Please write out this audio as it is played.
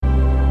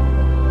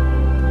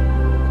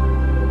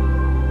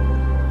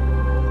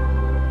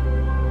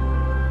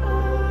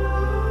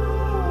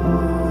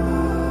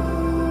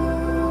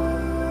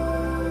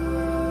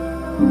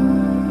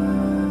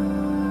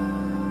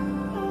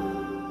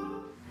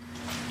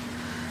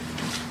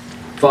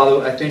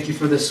Father, I thank you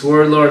for this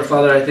word, Lord.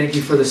 Father, I thank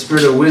you for the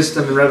spirit of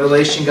wisdom and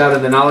revelation, God,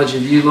 and the knowledge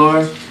of you,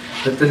 Lord.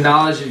 Let the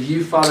knowledge of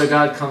you, Father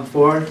God, come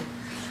forth.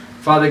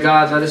 Father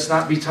God, let us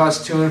not be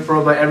tossed to and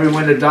fro by every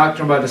wind of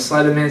doctrine, by the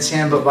sleight of man's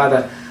hand, but by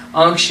the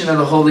unction of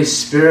the Holy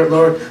Spirit,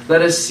 Lord.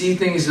 Let us see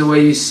things the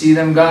way you see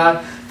them,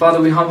 God.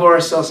 Father, we humble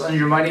ourselves under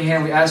your mighty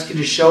hand. We ask you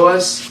to show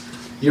us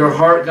your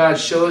heart, God.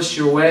 Show us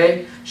your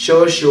way.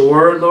 Show us your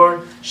word,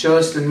 Lord. Show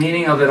us the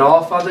meaning of it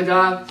all, Father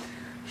God.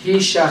 In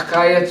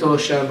the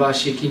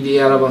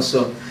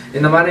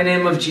mighty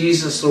name of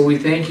Jesus, Lord, we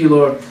thank you,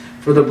 Lord,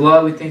 for the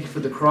blood. We thank you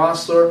for the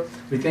cross, Lord.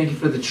 We thank you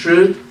for the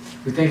truth.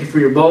 We thank you for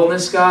your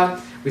boldness,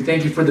 God. We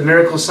thank you for the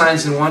miracle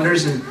signs and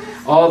wonders and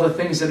all the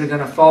things that are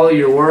going to follow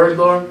your word,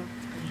 Lord.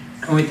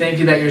 And we thank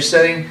you that you're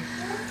setting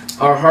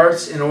our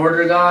hearts in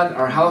order, God,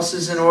 our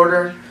houses in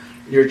order,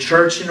 your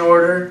church in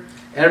order,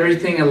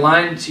 everything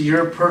aligned to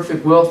your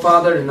perfect will,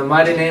 Father, in the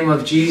mighty name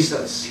of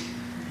Jesus.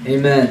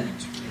 Amen. Amen.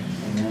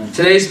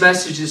 Today's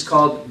message is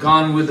called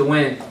Gone with the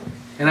Wind.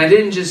 And I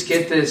didn't just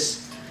get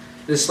this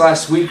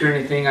last week or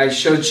anything. I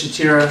showed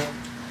Shatira,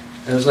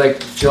 it was like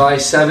July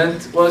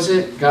 7th, was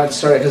it? God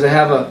started, because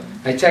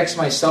I text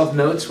myself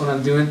notes when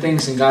I'm doing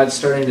things and God's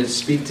starting to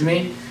speak to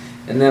me.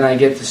 And then I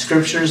get the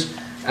scriptures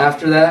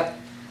after that.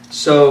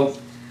 So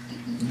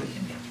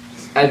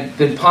I've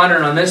been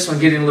pondering on this one,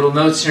 getting little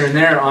notes here and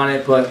there on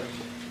it, but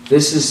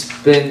this has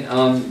been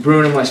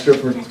brewing in my spirit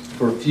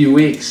for a few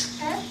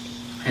weeks.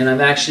 And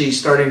I'm actually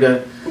starting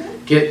to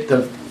get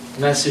the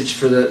message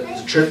for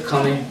the trip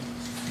coming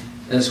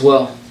as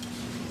well.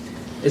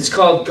 It's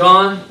called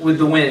Gone with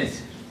the Wind.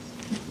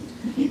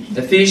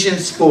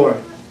 Ephesians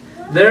 4.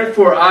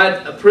 Therefore I,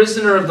 a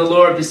prisoner of the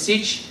Lord,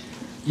 beseech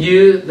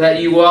you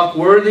that you walk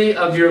worthy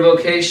of your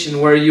vocation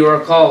where you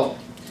are called,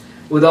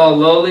 with all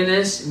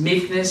lowliness,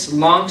 meekness,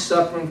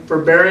 long-suffering,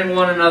 forbearing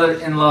one another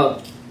in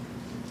love,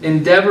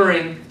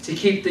 endeavoring to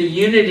keep the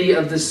unity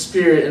of the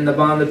Spirit in the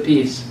bond of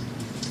peace.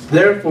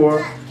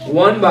 Therefore,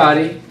 one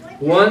body,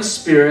 one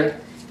Spirit,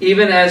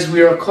 even as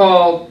we are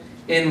called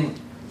in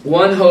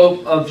one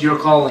hope of your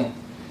calling.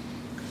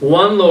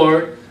 One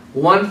Lord,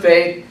 one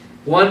faith,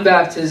 one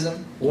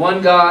baptism,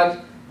 one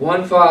God,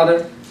 one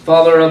Father,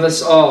 Father of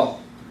us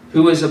all,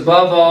 who is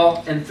above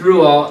all and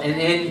through all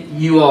and in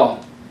you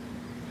all.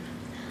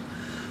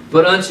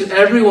 But unto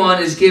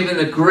everyone is given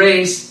the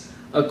grace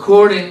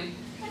according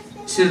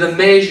to the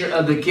measure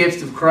of the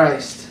gift of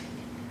Christ.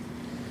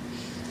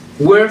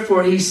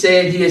 Wherefore he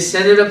said, He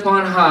ascended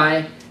upon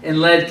high and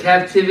led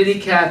captivity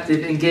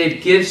captive and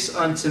gave gifts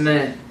unto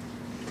men.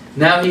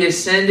 Now he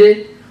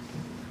ascended,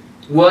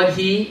 but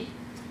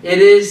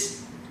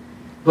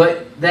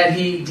that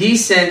he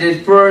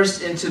descended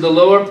first into the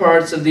lower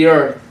parts of the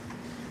earth.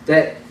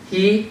 That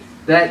he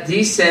that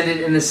descended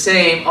in the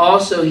same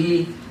also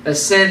he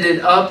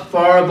ascended up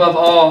far above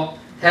all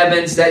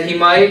heavens, that he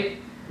might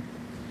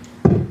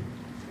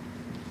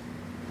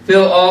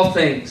fill all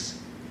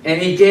things.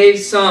 And he gave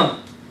some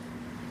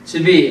to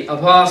be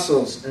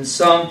apostles, and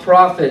some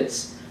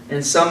prophets,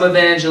 and some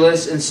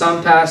evangelists, and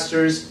some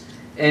pastors,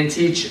 and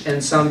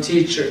some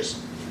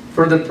teachers,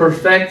 for the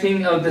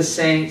perfecting of the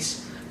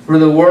saints, for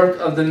the work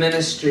of the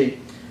ministry,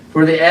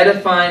 for the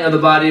edifying of the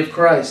body of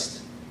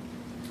Christ,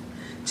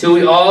 till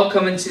we all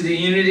come into the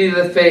unity of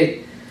the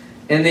faith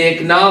and the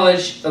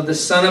knowledge of the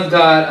Son of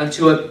God,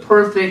 unto a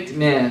perfect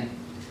man,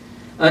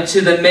 unto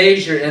the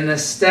measure and the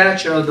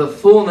stature of the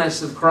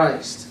fullness of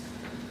Christ,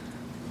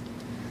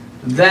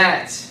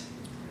 that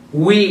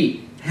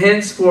we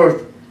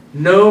henceforth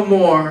no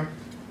more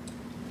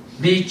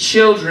be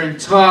children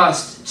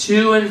tossed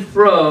to and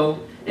fro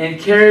and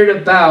carried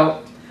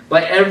about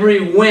by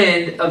every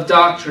wind of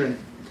doctrine,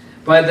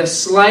 by the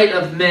sleight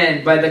of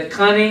men, by the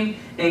cunning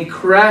and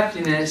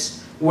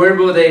craftiness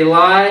whereby they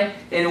lie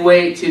in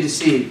wait to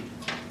deceive.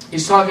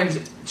 He's talking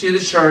to the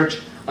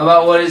church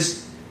about what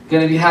is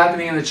going to be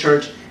happening in the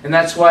church, and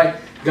that's why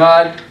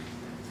God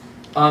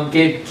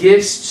gave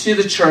gifts to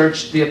the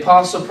church, the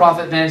apostle,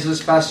 prophet,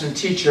 evangelist, pastor, and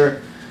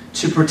teacher,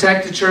 to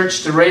protect the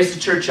church, to raise the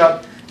church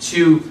up,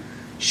 to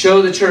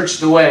show the church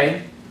the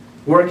way,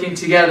 working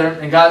together.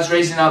 And God's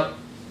raising up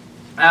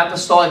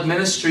apostolic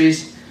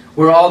ministries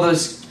where all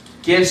those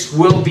gifts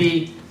will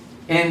be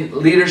in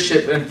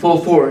leadership in full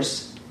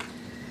force.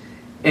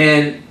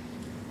 And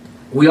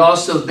we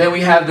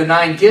have the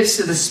 9 gifts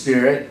of the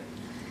Spirit.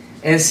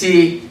 And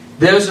see,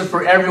 those are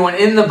for everyone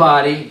in the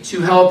body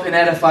to help and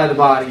edify the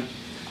body.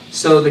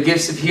 So the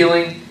gifts of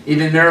healing,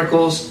 even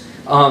miracles,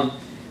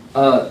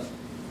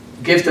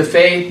 gift of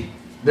faith,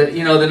 the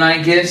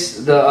 9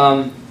 gifts,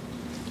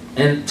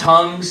 and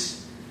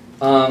tongues,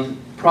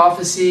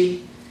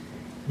 prophecy,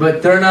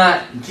 but they're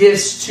not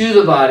gifts to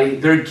the body;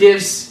 they're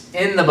gifts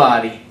in the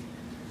body.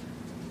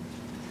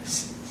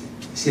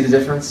 See the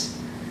difference?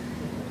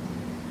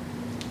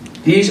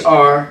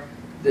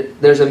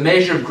 There's a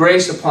measure of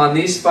grace upon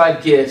these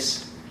 5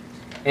 gifts,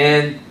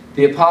 and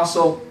the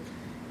apostle,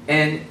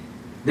 and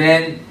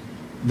then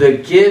the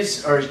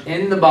gifts are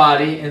in the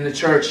body, in the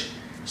church.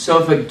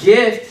 So if a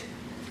gift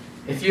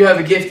if you have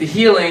a gift of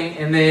healing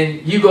and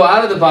then you go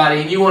out of the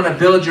body and you want to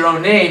build your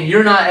own name,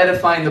 you're not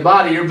edifying the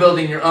body, you're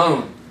building your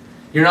own.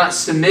 You're not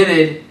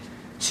submitted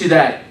to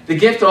that. The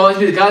gift will always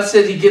be, God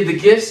said He give the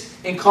gifts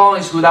and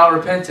callings without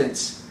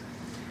repentance.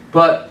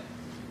 But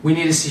we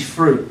need to see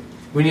fruit.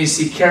 We need to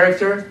see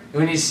character,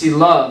 and we need to see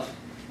love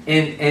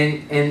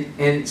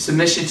and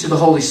submission to the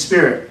Holy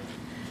Spirit.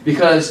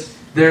 Because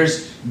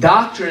there's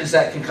doctrines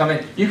that can come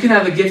in. You can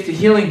have a gift of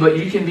healing, but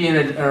you can be in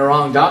a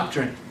wrong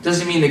doctrine.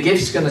 Doesn't mean the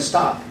gift's going to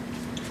stop.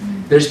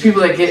 There's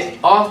people that get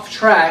off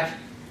track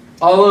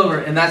all over,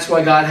 and that's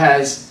why God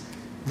has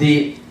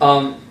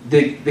one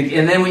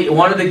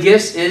of the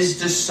gifts is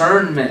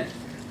discernment.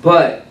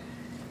 But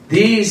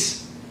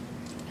these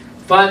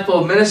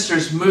fivefold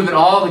ministers move in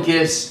all the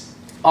gifts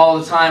all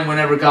the time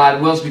whenever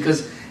God wills,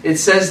 because it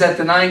says that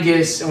the 9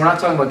 gifts, and we're not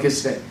talking about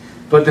gifts today,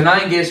 but the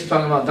 9 gifts, we're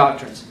talking about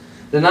doctrines.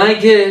 The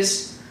 9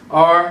 gifts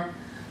are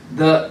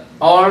the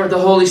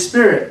Holy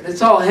Spirit.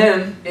 It's all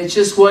Him. It's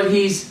just what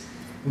He's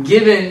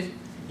given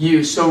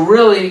you. So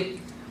really,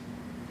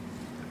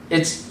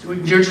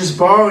 you're just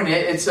borrowing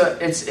it. It's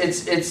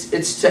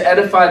to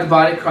edify the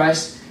body of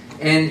Christ,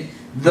 and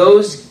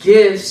those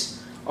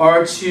gifts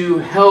are to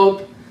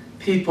help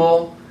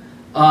people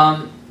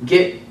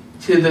get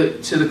to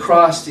the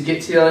cross, to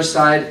get to the other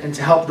side, and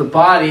to help the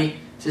body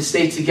to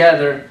stay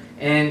together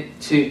and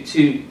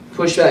to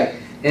push back.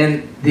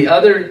 And the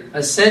other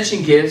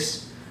ascension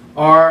gifts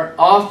are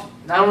I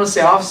don't want to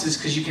say offices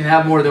because you can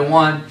have more than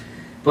one,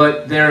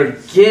 but they're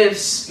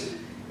gifts.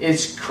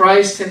 It's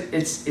Christ, and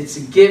it's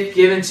a gift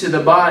given to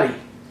the body.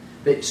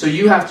 So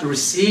you have to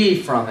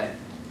receive from it.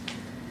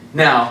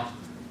 Now,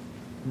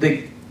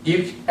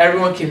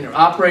 everyone can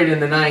operate in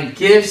the 9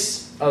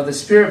 gifts of the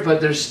Spirit,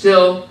 but there's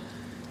still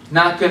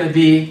not going to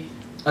be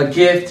a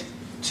gift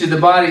to the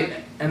body.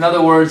 In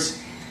other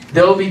words,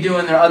 they'll be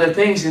doing their other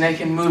things, and they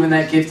can move in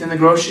that gift in the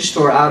grocery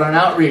store, out on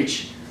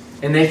outreach.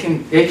 And they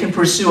can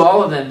pursue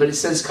all of them. But it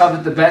says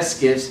covet the best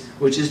gifts,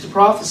 which is to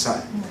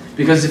prophesy.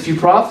 Because if you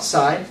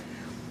prophesy,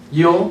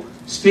 you'll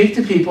speak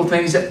to people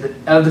things of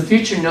the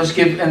future, and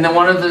and then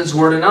one of them is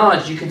word of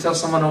knowledge. You can tell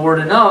someone a word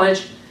of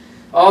knowledge.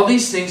 All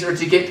these things are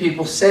to get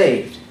people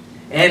saved.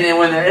 And then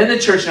when they're in the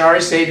church and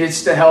already saved,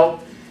 it's to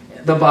help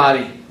the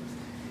body.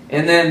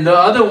 And then the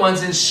other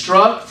ones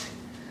instruct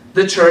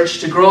the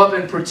church to grow up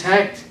and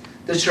protect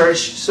the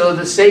church so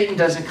that Satan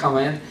doesn't come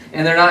in,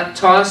 and they're not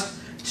tossed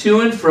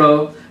to and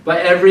fro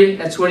by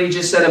that's what he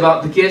just said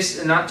about the gifts,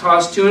 and not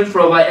tossed to and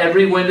fro by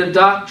every wind of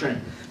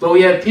doctrine. But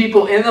we have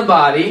people in the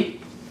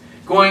body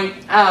going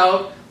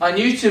out on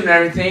YouTube and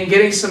everything,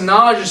 getting some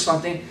knowledge or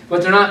something,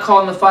 but they're not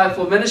called in the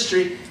fivefold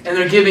ministry, and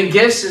they're giving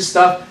gifts and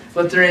stuff,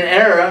 but they're in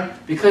error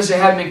because they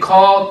haven't been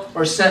called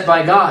or sent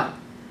by God.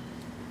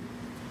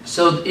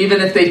 So even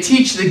if they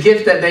teach the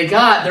gift that they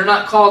got, they're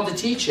not called to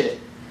teach it.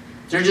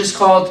 They're just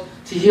called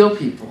to heal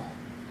people.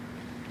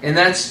 And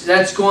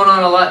that's going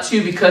on a lot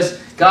too, because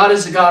God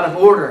is a God of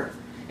order.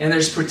 And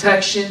there's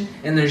protection,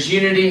 and there's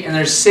unity, and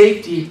there's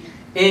safety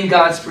in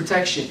God's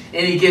protection.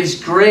 And He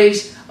gives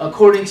grace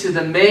according to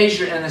the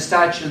measure and the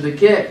stature of the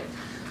gift.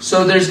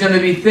 So there's going to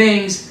be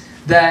things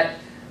that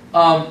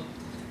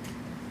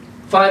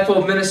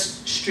fivefold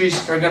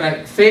ministries are going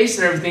to face,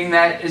 and everything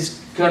that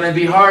is going to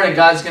be hard, and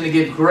God's going to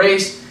give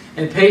grace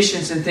and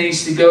patience and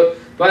things to go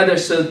by there.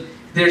 So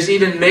there's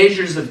even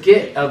measures of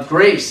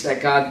grace that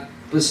God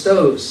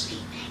bestows.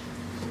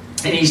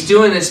 And He's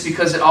doing this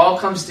because it all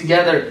comes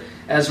together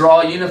as we're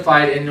all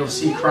unified, and you'll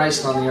see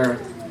Christ on the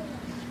earth.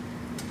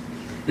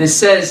 And it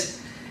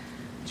says,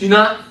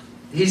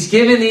 He's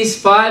given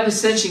these 5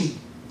 ascension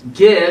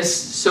gifts,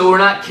 so we're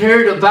not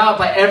carried about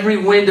by every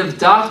wind of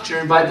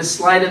doctrine, by the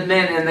sleight of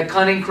men and the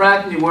cunning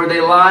crafty, where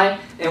they lie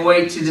and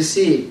wait to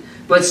deceive.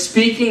 But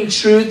speaking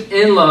truth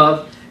in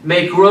love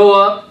may grow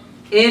up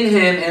in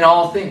Him in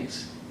all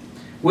things,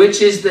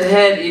 which is the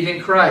head, even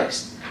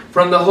Christ.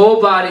 From the whole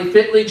body,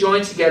 fitly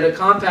joined together,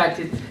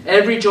 compacted,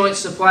 every joint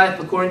supplieth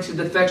according to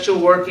the effectual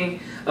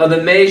working of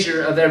the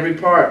measure of every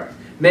part.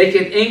 Make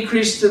it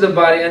increase to the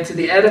body unto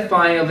the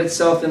edifying of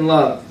itself in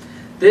love.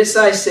 This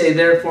I say,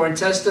 therefore, and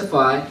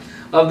testify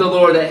of the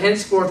Lord, that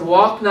henceforth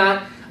walk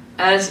not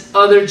as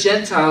other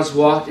Gentiles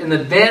walked, in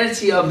the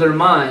vanity of their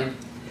mind,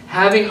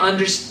 having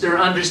their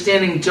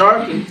understanding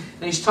darkened.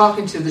 And He's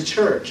talking to the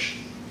church.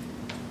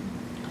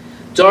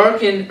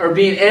 Darkened, or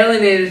being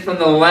alienated from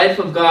the life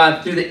of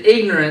God through the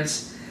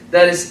ignorance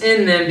that is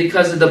in them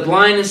because of the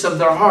blindness of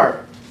their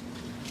heart.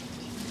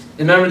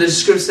 And remember, the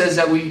scripture says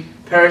that we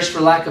perish for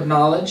lack of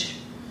knowledge.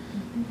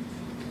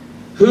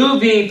 Who,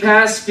 being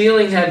past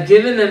feeling, have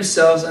given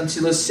themselves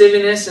unto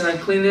lasciviousness and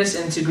uncleanness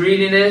and to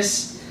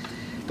greediness,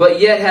 but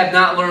yet have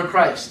not learned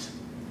Christ.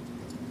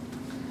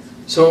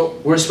 So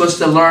we're supposed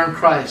to learn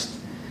Christ.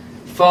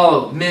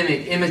 Follow,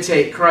 mimic,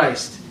 imitate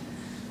Christ.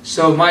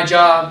 So my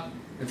job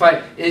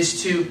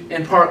is to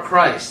impart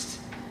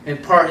Christ,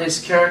 impart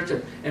His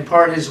character,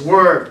 impart His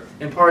word,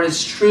 impart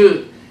His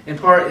truth,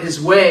 impart His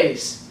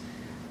ways.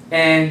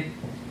 And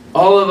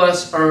all of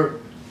us are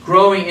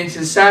growing into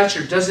the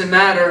stature. Doesn't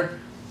matter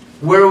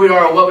where we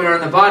are or what we are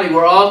in the body.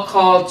 We're all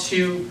called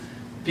to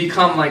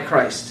become like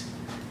Christ.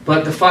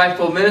 But the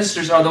fivefold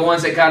ministers are the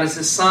ones that God has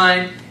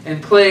assigned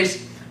and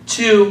placed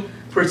to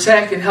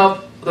protect and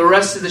help the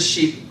rest of the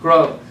sheep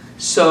grow.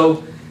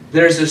 So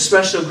there's a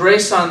special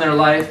grace on their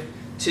life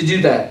to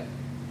do that.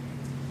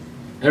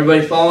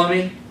 Everybody follow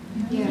me?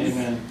 Yes.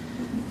 Amen.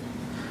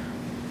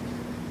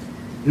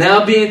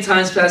 Now being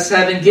times past,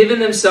 having given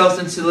themselves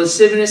into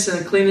lasciviousness and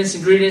uncleanness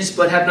and greediness,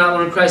 but have not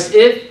learned Christ,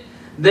 if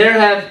there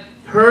have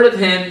heard of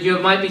him, you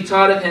might be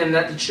taught of him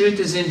that the truth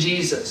is in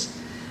Jesus.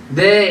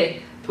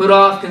 They put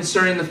off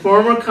concerning the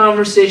former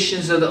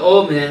conversations of the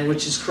old man,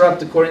 which is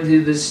corrupt according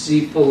to the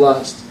deceitful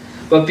lust.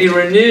 But be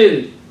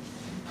renewed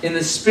in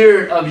the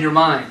spirit of your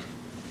mind.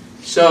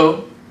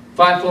 So,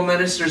 fivefold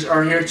ministers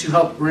are here to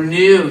help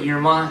renew your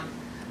mind,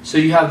 so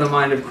you have the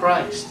mind of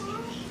Christ.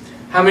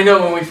 How many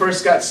know when we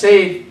first got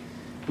saved,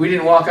 we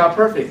didn't walk out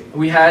perfect?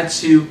 We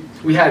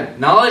had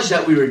knowledge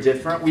that we were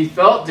different. We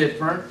felt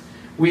different.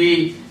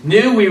 We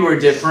knew we were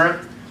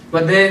different.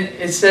 But then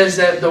it says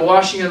that the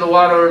washing of the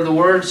water of the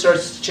Word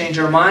starts to change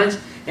our minds,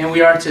 and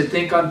we are to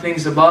think on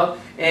things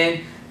above.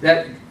 And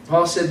that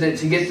Paul said that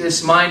to get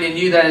this mind in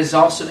you that is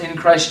also in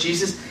Christ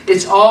Jesus.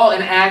 It's all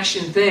an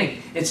action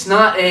thing. It's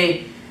not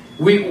a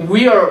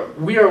we are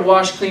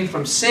washed clean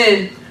from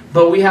sin,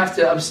 but we have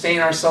to abstain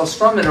ourselves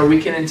from it, or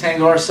we can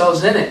entangle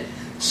ourselves in it.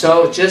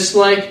 So just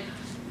like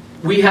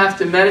we have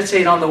to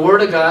meditate on the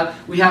Word of God,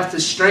 we have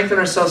to strengthen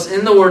ourselves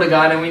in the Word of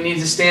God, and we need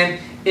to stand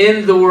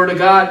in the Word of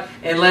God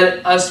and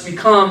let us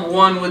become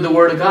one with the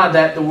Word of God,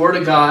 that the Word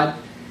of God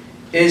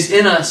is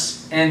in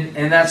us, and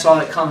that's all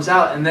that comes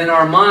out. And then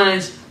our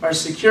minds are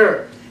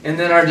secure, and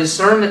then our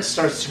discernment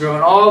starts to grow,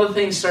 and all the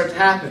things start to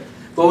happen.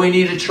 But we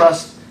need to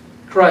trust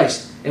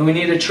Christ, and we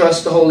need to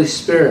trust the Holy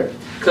Spirit,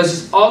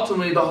 because it's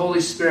ultimately the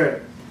Holy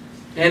Spirit.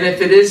 And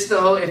if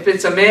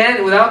it's a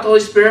man without the Holy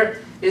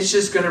Spirit, it's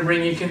just going to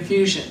bring you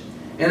confusion.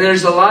 And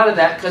there's a lot of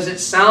that, because it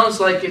sounds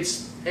like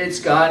it's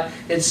God,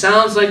 it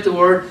sounds like the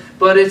Word,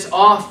 but it's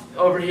off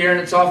over here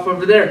and it's off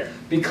over there,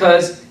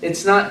 because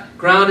it's not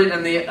grounded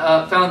in the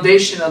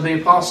foundation of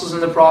the apostles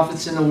and the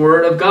prophets in the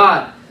Word of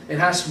God. We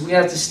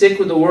have to stick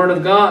with the Word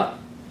of God.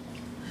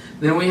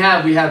 Then we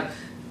have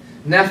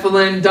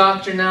Nephilim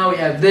doctrine now. We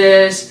have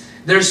this.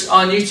 There's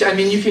on YouTube. I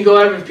mean, you can go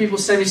over. People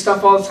send me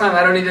stuff all the time.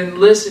 I don't even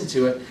listen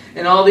to it.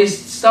 And all these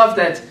stuff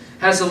that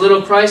has a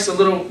little Christ, a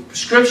little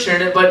Scripture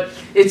in it, but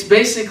it's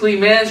basically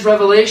man's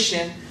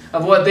revelation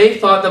of what they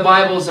thought the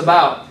Bible is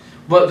about.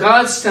 But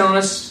God's telling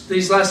us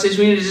these last days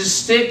we need to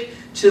just stick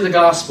to the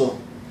gospel.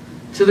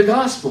 To the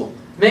gospel.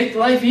 Make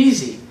life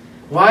easy.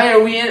 Why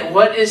are we in it?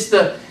 What is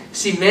the...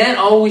 See, man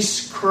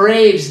always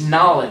craves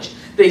knowledge.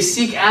 They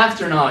seek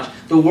after knowledge.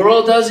 The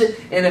world does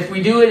it, and if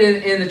we do it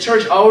in the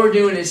church, all we're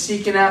doing is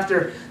seeking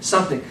after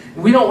something.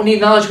 We don't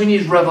need knowledge, we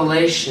need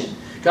revelation.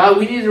 God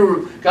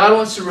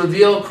wants to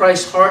reveal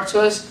Christ's heart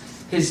to us,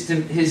 His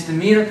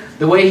demeanor,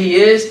 the way He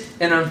is,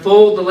 and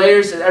unfold the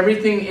layers, and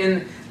everything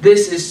in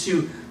this is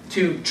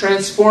to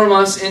transform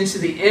us into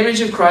the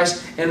image of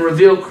Christ and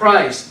reveal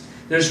Christ.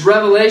 There's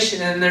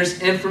revelation and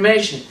there's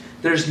information.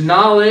 There's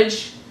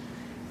knowledge,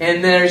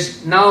 and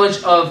there's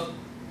knowledge of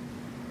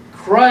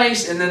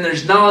Christ, and then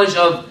there's knowledge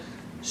of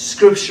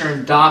Scripture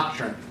and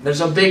doctrine.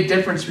 There's a big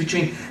difference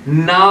between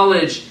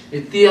knowledge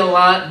and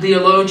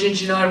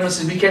theologians. Everyone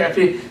says be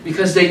careful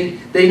because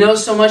they know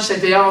so much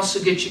that they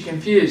also get you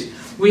confused.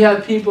 We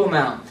have people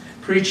now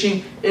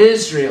preaching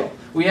Israel.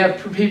 We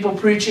have people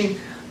preaching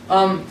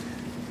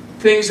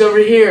things over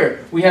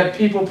here. We have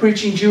people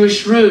preaching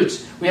Jewish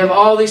roots. We have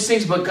all these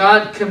things, but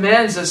God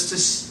commands us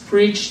to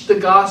preach the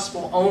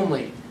gospel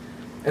only.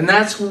 And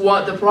that's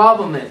what the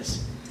problem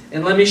is.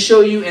 And let me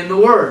show you in the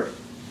Word.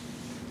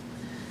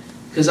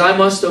 Because I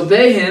must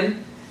obey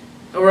Him,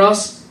 or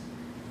else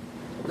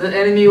the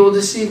enemy will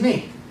deceive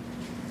me.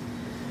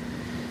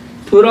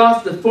 Put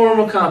off the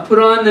former put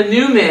on the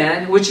new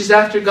man, which is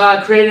after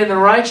God, created in the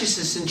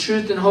righteousness and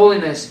truth and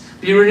holiness.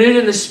 Be renewed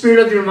in the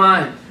spirit of your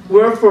mind.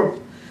 Wherefore,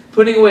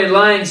 putting away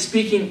lying,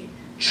 speaking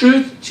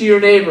truth to your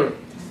neighbor.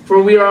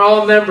 For we are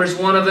all members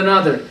one of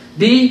another.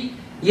 Be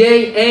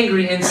ye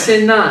angry and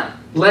sin not.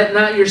 Let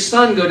not your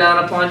sun go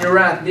down upon your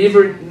wrath.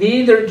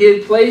 Neither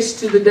give place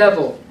to the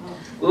devil.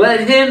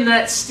 Let him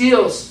that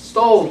stole,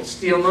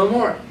 steal no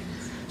more.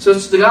 So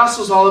the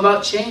gospel is all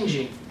about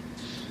changing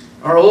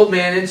our old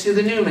man into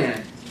the new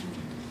man.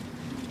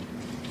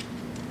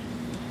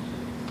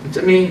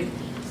 I mean,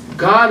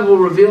 God will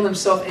reveal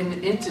Himself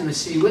in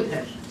intimacy with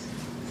Him.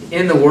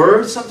 In the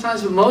Word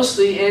sometimes, but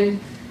mostly in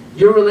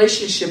your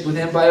relationship with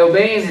Him by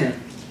obeying Him.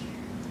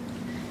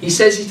 He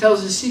says He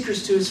tells His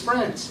secrets to His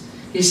friends.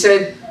 He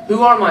said,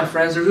 who are my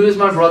friends, or who is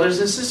my brothers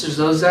and sisters?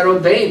 Those that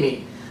obey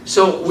me.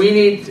 So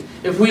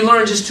if we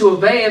learn just to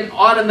obey Him,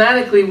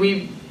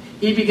 automatically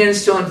He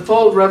begins to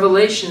unfold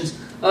revelations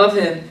of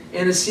Him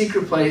in a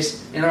secret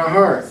place in our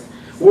heart.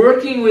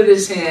 Working with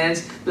His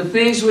hands the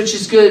things which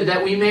is good,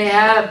 that we may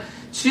have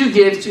to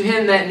give to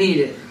him that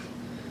needeth.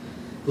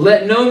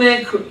 Let no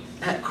man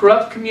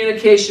corrupt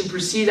communication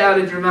proceed out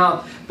of your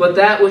mouth, but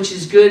that which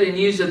is good and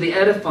used of the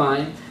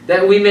edifying,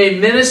 that we may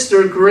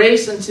minister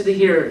grace unto the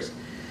hearers.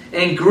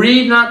 And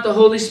grieve not the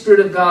Holy Spirit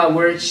of God,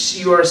 where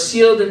you are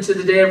sealed unto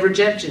the day of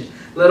redemption.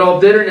 Let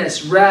all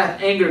bitterness,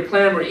 wrath, anger,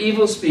 clamor,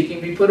 evil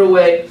speaking be put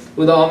away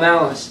with all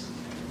malice.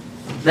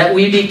 That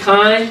we be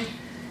kind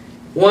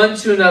one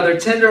to another,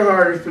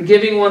 tender-hearted,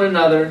 forgiving one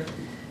another,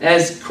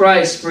 as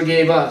Christ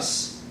forgave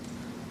us.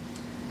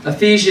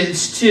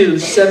 Ephesians 2,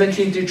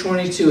 17 through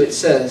 22, it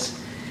says,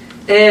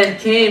 And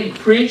came,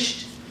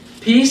 preached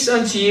peace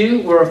unto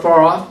you who are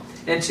afar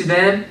off, and to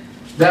them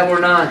that were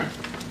nigh.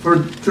 For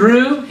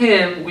through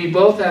him we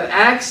both have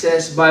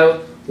access by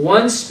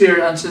one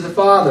Spirit unto the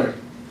Father.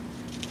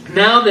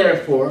 Now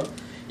therefore,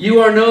 you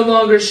are no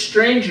longer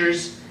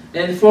strangers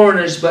and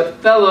foreigners,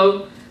 but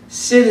fellow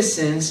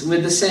citizens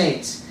with the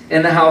saints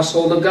in the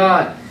household of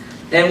God.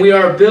 And we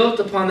are built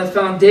upon the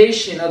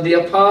foundation of the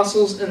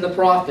apostles and the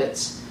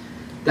prophets.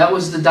 That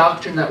was the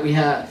doctrine that we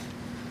have.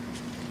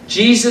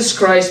 Jesus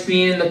Christ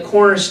being the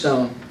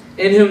cornerstone,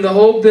 in whom the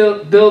whole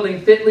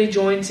building fitly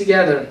joined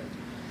together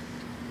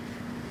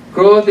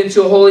groweth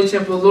into a holy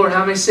temple of the Lord.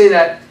 How many say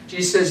that?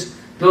 Jesus says,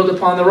 build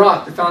upon the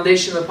rock, the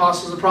foundation of the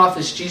apostles and the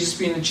prophets, Jesus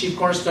being the chief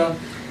cornerstone.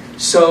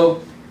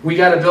 So we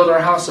got to build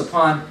our house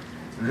upon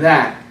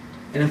that.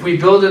 And if we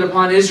build it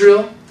upon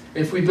Israel,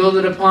 if we build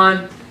it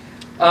upon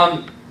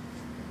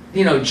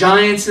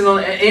giants and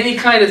any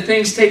kind of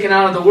things taken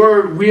out of the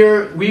Word,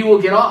 we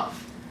will get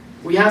off.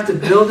 We have to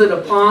build it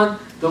upon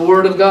the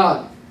Word of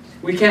God.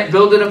 We can't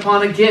build it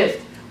upon a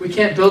gift. We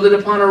can't build it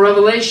upon a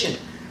revelation.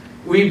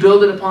 We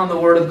build it upon the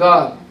Word of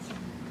God.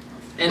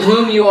 In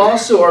whom you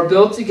also are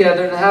built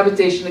together in the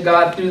habitation of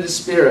God through the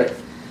Spirit.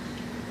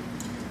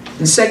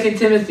 In 2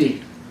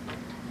 Timothy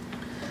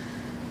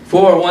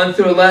 4, 1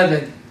 through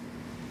 11,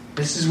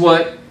 this is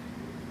what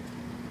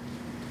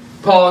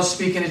Paul is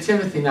speaking to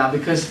Timothy now,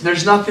 because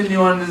there's nothing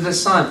new under the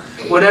sun.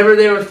 Whatever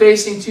they were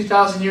facing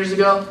 2,000 years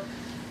ago,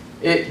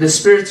 the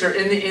spirits are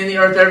in the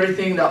earth,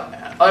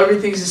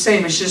 everything's the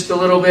same. It's just a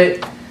little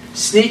bit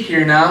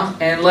sneakier now,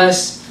 and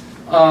less...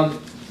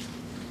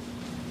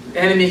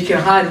 enemy can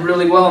hide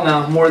really well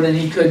now, more than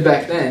he could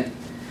back then.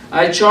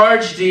 I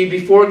charge thee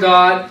before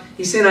God.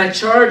 He's saying, I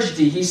charge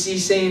thee.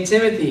 He's saying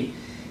Timothy.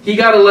 He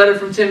got a letter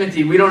from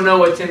Timothy. We don't know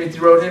what Timothy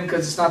wrote him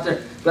because it's not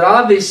there. But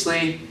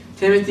obviously,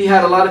 Timothy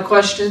had a lot of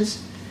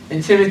questions.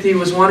 And Timothy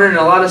was wondering,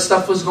 a lot of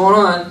stuff was going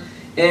on.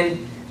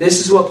 And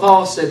this is what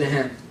Paul said to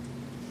him.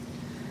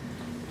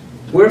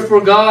 Wherefore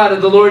God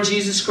of the Lord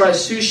Jesus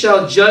Christ, who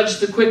shall judge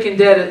the quick and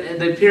dead at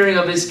the appearing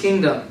of his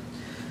kingdom,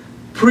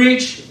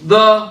 preach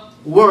the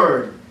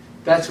word.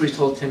 That's what he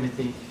told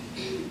Timothy.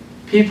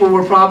 People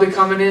were probably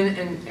coming in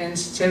and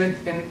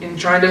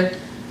trying to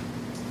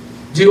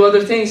do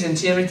other things, and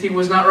Timothy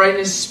was not right in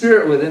his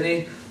spirit with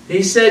it.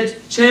 He said,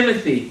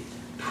 Timothy,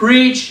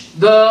 preach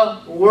the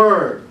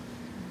word.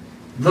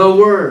 The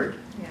word.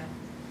 Yeah.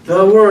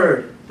 The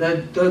word.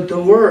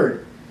 The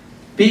word.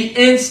 Be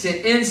instant,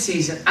 in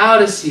season,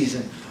 out of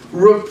season.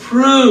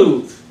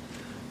 Reprove,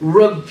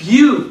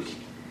 rebuke,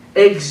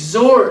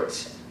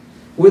 exhort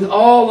with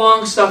all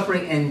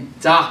long-suffering and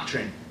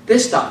doctrine.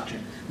 This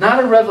doctrine.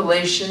 Not a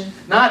revelation,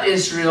 not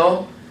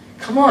Israel.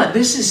 Come on,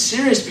 this is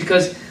serious,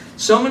 because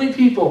so many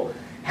people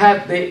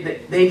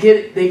they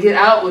get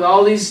out with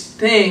all these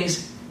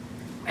things,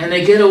 and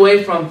they get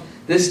away from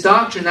this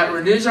doctrine that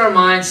renews our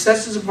minds,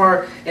 sets us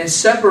apart, and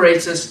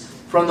separates us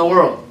from the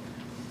world.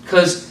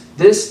 Because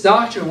this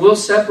doctrine will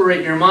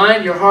separate your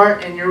mind, your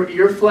heart, and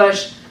your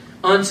flesh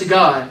unto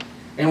God.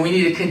 And we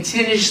need to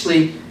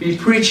continuously be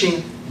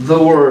preaching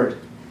the Word.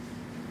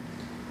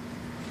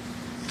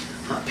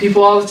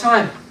 People all the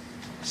time.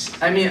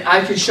 I mean,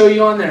 I could show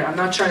you on there. I'm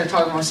not trying to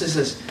talk about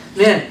this.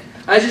 Man,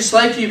 I just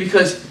like you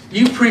because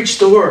you preach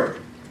the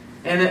Word.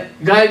 And a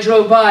guy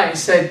drove by and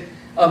said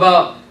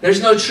about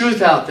there's no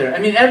truth out there. I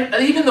mean,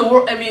 even the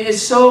world. I mean,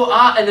 it's so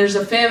odd. And there's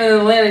a famine in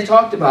the land. They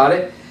talked about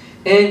it,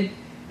 and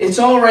it's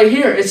all right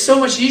here. It's so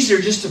much easier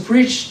just to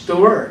preach the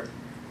Word.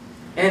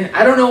 And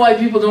I don't know why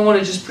people don't want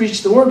to just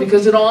preach the Word,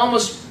 because it'll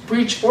almost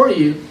preach for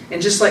you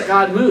and just let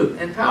God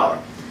move in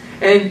power.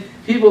 And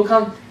people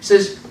come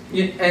says.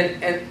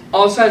 And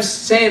all the time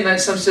saying that,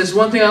 some says,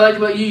 one thing I like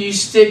about you, you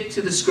stick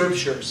to the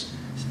Scriptures.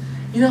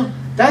 You know,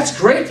 that's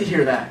great to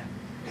hear that.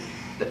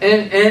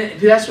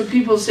 And that's what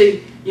people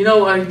say,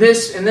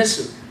 this and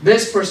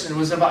this person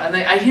was about. And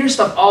I hear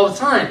stuff all the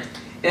time.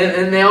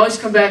 And they always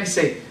come back and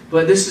say,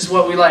 but this is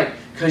what we like,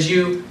 because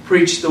you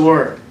preach the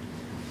Word.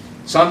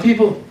 Some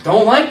people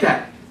don't like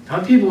that.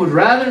 Some people would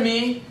rather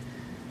me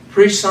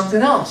preach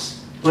something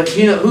else. But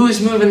who is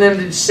moving them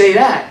to say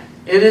that?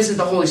 It isn't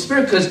the Holy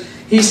Spirit, because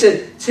he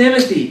said,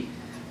 Timothy,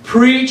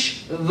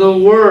 preach the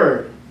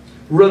Word.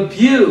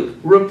 Rebuke,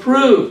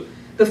 reprove.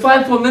 The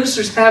fivefold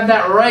ministers have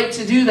that right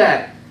to do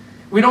that.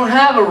 We don't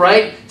have a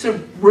right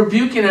to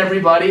rebuking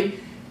everybody.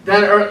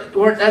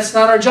 That's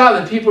not our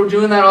job. And people are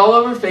doing that all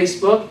over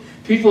Facebook.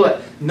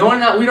 People knowing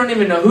that we don't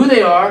even know who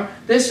they are.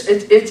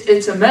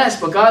 It's a mess.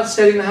 But God's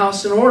setting the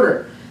house in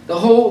order. The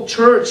whole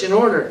church in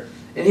order.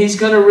 And He's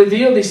going to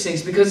reveal these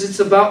things, because it's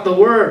about the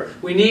Word.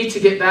 We need to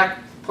get back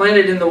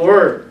planted in the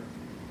Word.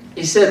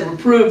 He said,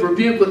 reprove,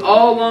 rebuke with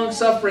all long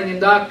suffering and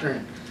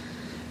doctrine.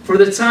 For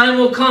the time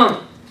will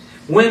come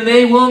when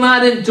they will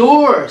not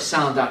endure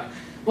sound doctrine.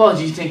 Well,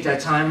 do you think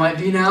that time might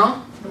be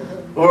now?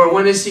 Or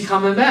when is he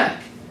coming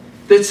back?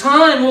 The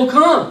time will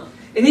come.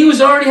 And he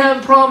was already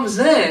having problems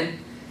then.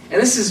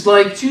 And this is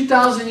like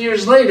 2,000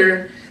 years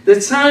later. The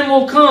time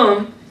will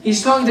come.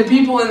 He's talking to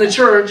people in the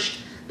church.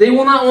 They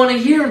will not want to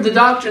hear the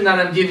doctrine that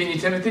I'm giving you,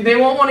 Timothy. They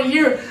won't want to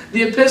hear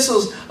the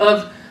epistles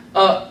of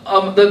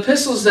the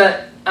epistles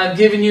that I'm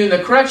giving you, and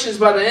the corrections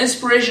by the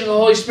inspiration of the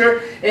Holy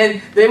Spirit.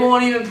 And they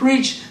won't even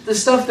preach the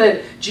stuff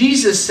that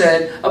Jesus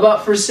said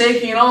about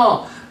forsaking it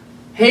all,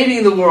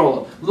 hating the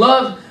world,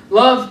 love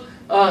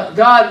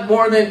God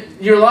more than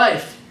your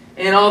life,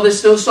 and all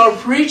this. They'll start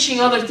preaching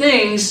other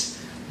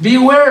things.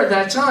 Beware of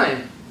that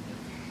time.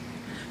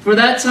 For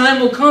that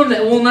time will come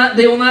that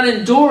they will not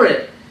endure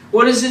it.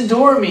 What does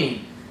endure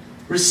mean?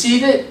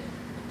 Receive it?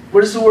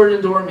 What does the word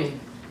endure mean?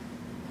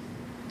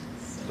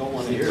 Don't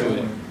want to hear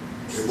it.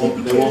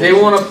 They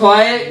won't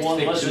apply it.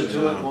 Won't listen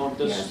to it. Won't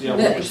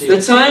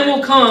The time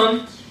will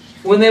come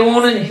when they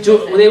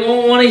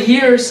won't want to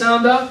hear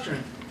sound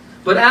doctrine.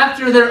 But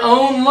after their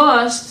own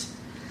lust,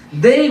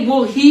 they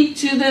will heap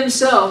to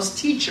themselves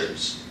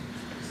teachers,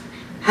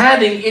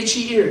 having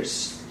itchy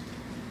ears.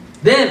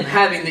 Them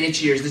having the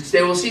itchy ears.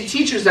 They will see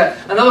teachers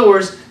that, in other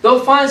words,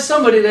 they'll find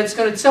somebody that's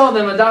going to tell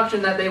them a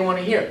doctrine that they want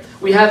to hear.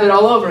 We have it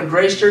all over in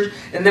Grace Church.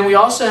 And then we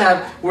also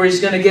have where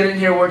he's going to get in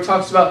here where it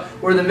talks about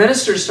where the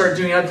ministers start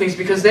doing other things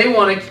because they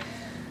want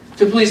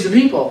to please the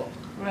people.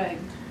 Right.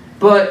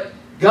 But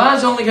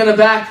God's only going to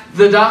back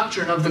the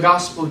doctrine of the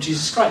gospel of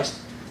Jesus Christ.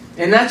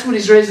 And that's what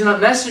he's raising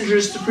up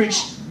messengers to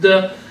preach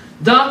the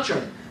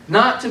doctrine.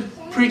 Not to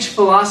preach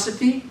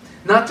philosophy.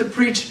 Not to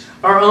preach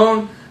our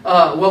own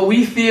what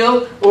we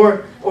feel,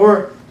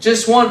 or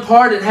just one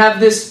part and have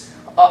this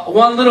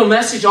one little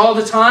message all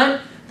the time.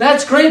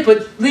 That's great,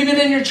 but leave it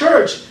in your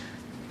church.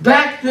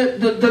 Back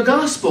the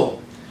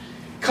gospel.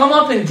 Come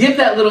up and give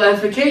that little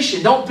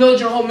edification. Don't build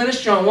your whole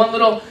ministry on one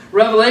little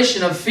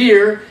revelation of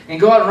fear and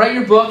go out and write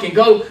your book and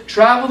go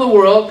travel the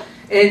world.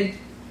 And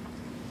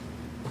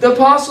the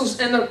apostles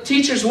and the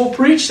teachers will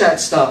preach that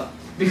stuff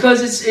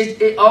because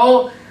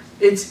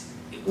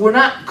we're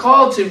not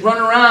called to run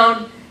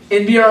around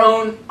and be a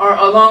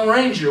lone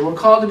ranger. We're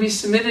called to be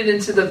submitted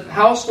into the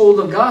household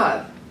of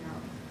God.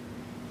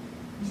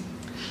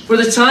 For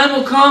the time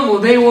will come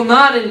when they will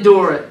not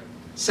endure it,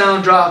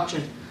 sound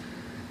doctrine.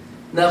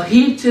 They'll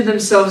heap to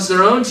themselves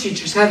their own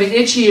teachers, having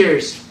itchy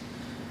ears.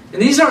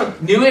 And these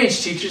aren't New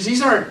Age teachers.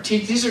 These are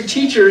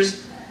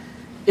teachers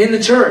in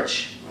the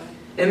church.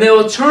 And they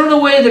will turn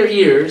away their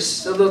ears,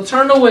 so they'll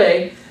turn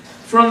away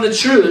from the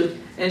truth,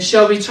 and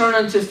shall be turned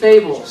unto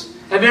fables.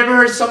 Have you ever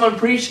heard someone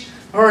preach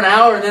for an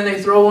hour and then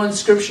they throw one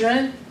scripture in?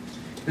 And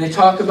they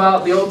talk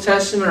about the Old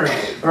Testament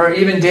or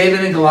even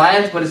David and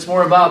Goliath, but it's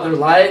more about their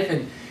life,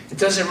 and it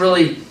doesn't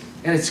really,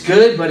 and it's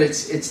good, but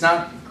it's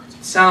not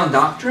sound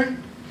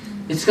doctrine.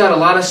 It's got a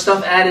lot of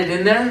stuff added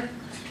in there.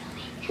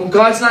 Well,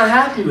 God's not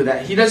happy with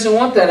that. He doesn't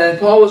want that, and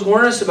Paul was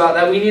warning us about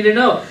that. We need to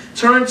know.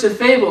 Turn to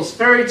fables,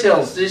 fairy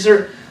tales. These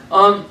are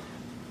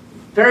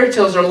fairy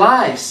tales are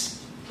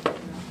lies.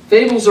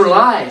 Fables are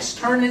lies.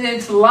 Turn it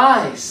into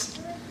lies.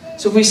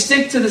 So if we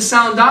stick to the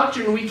sound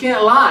doctrine, we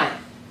can't lie.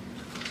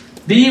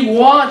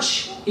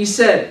 Watch, he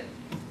said,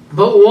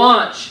 but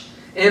watch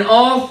in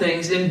all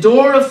things,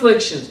 endure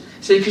afflictions.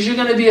 See, because you're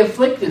going to be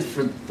afflicted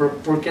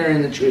for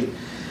carrying the truth.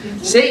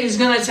 Mm-hmm. Satan's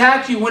going to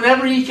attack you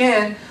whenever he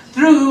can,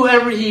 through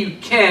whoever he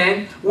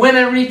can,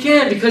 whenever he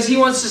can, because he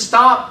wants to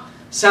stop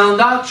sound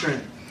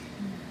doctrine.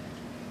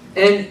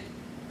 And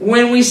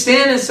when we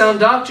stand in sound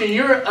doctrine,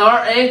 you're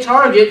a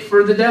target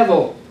for the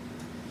devil.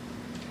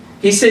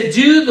 He said,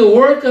 do the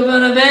work of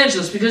an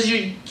evangelist, because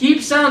you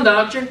keep sound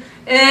doctrine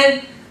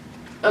and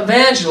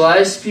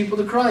evangelize people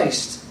to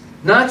Christ.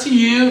 Not to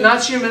you,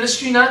 not to your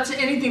ministry, not to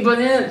anything but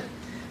Him.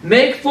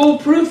 Make full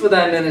proof of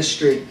that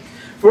ministry.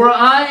 For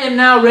I am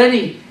now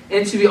ready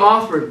and to be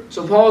offered.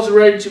 So Paul's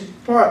ready to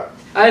depart.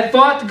 I have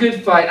fought the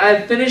good fight. I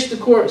have finished the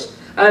course.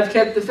 I have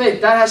kept the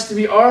faith. That has to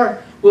be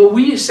what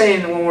we are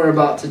saying when we're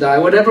about to die.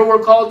 Whatever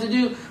we're called to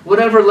do,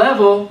 whatever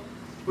level,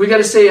 we got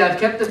to say, I've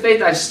kept the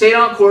faith, I've stayed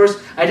on course,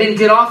 I didn't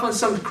get off on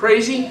some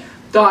crazy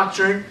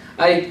doctrine,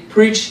 I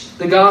preached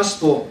the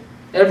gospel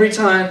every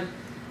time,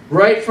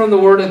 right from the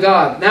Word of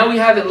God. Now we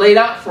have it laid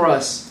out for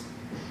us.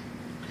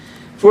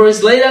 For it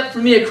is laid up for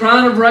me a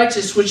crown of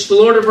righteousness, which the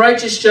Lord of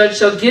righteous judge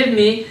shall give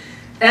me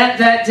at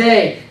that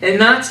day, and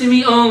not to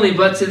me only,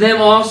 but to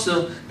them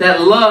also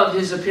that love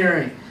His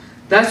appearing.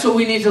 That's what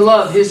we need to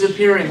love, His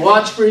appearing.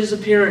 Watch for His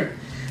appearing.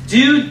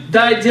 Do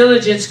thy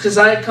diligence, because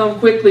I come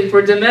quickly.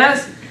 For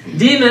Demas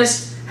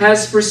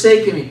has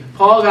forsaken me.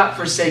 Paul got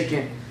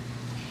forsaken.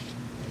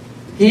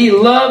 He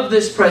loved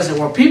this present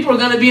world. People are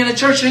going to be in the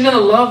church and they're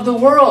going to love the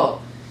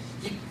world.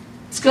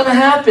 It's going to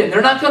happen.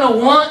 They're not going to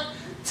want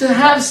to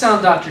have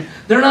sound doctrine.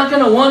 They're not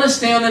going to want to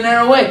stay on the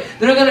narrow way.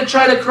 They're going to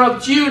try to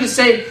corrupt you to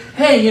say,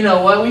 hey, you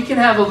know what, we can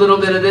have a little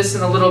bit of this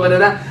and a little bit of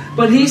that.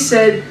 But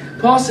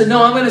Paul said,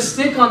 no, I'm going to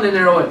stick on the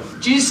narrow way.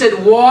 Jesus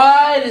said,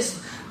 wide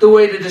is the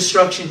way to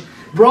destruction.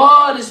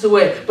 Broad is the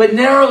way, but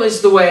narrow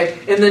is the way.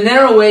 And the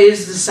narrow way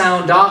is the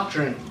sound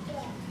doctrine.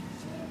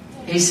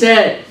 He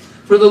said,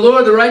 for the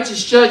Lord, the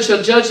righteous judge,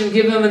 shall judge him,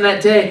 give him in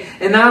that day.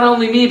 And not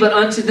only me, but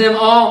unto them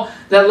all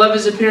that love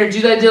his appearing.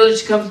 Do thy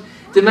diligence come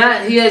to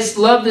Matt. He has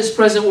loved this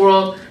present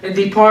world and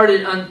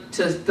departed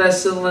unto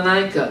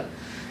Thessalonica,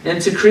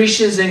 and to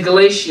Cretans and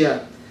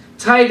Galatia.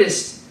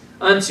 Titus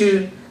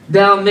unto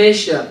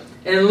Dalmatia,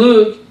 and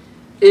Luke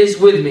is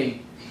with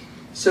me.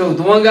 So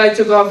the one guy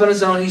took off on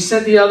his own. He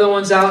sent the other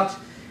ones out,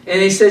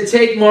 and he said,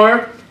 take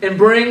Mark and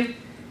bring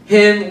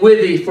him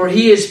with thee, for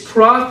he is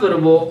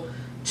profitable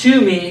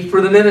to me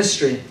for the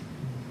ministry.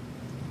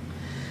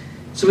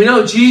 So we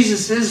know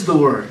Jesus is the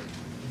Word.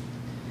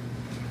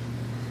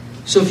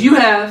 So if you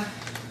have,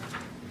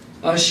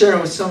 I'll share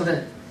with some of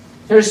that.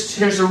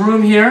 Here's a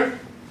room here,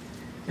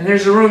 and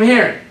there's a room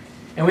here.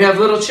 And we have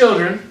little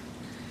children,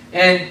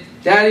 and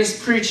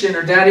Daddy's preaching,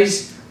 or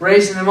Daddy's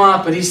raising them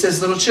up, but he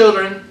says, little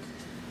children,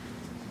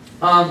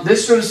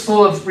 this room is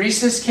full of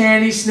Reese's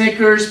candy,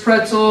 Snickers,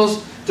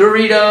 pretzels,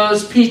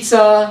 Doritos,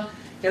 pizza,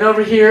 and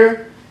over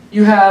here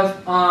you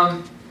have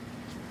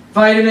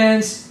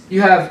vitamins,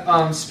 you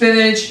have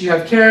spinach, you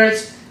have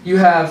carrots, you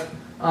have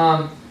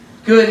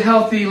good,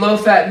 healthy,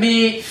 low-fat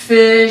meat,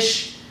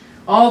 fish,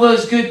 all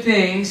those good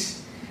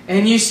things.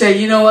 And you say,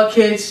 you know what,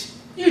 kids?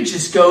 You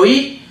just go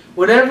eat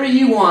whatever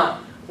you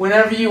want,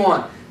 whenever you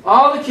want.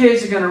 All the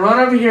kids are going to run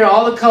over here,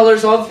 all the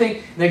colors, all the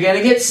things. They're going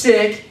to get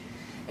sick,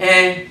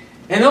 and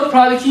they'll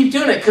probably keep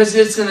doing it because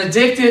it's an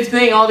addictive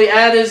thing. All the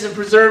additives and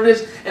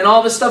preservatives and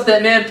all the stuff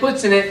that man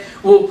puts in it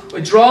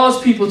it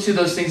draws people to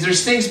those things.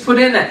 There's things put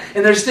in that,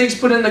 and there's things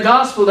put in the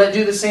gospel that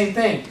do the same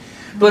thing.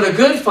 But a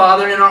good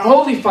father and our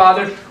holy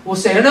Father will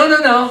say,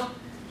 no,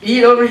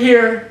 eat over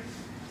here.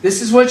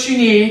 This is what you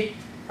need.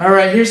 All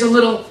right, here's a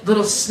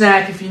little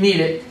snack if you need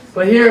it.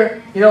 But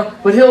here,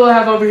 but he'll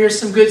have over here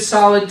some good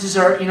solid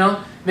dessert,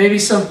 maybe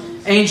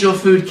some angel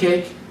food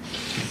cake.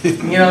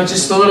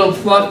 Just a little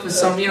fluff with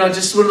some,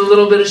 just with a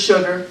little bit of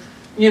sugar.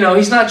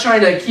 He's not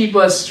trying to keep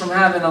us from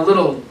having a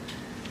little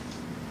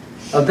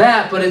of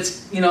that, but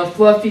it's,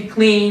 fluffy,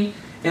 clean,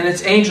 and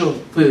it's angel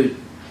food.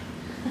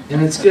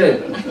 And it's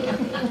good.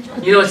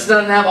 It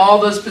doesn't have all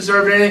those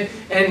preservatives,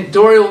 and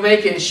Dory will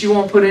make it, and she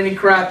won't put any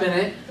crap in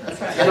it.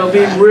 It'll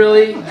be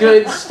really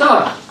good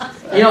stuff.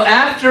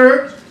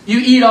 After you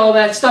eat all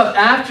that stuff,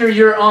 after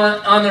you're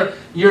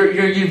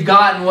you've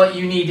gotten what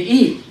you need to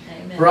eat.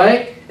 Amen.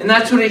 Right? And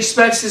that's what he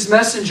expects his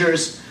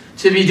messengers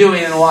to be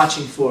doing and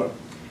watching for.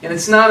 And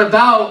it's not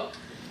about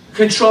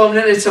controlling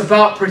it, it's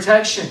about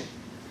protection.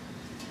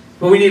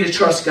 But we need to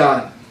trust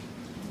God.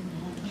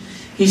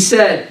 He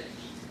said,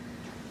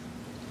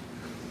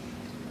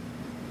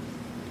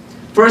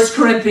 1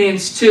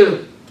 Corinthians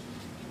 2,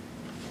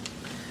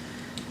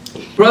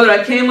 brother,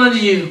 I came unto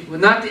you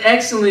with not the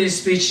excellency of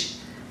speech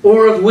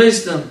or of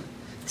wisdom,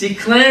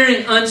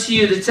 declaring unto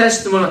you the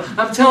testimony.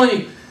 I'm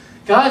telling you,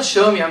 God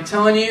showed me, I'm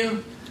telling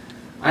you,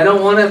 I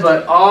don't want it,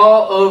 but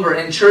all over,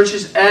 in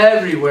churches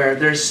everywhere,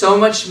 there's so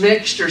much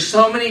mixture,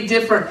 so many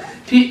different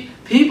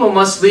people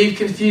must leave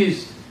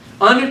confused,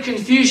 under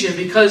confusion,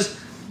 because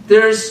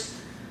there's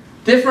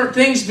different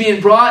things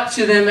being brought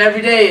to them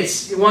every day.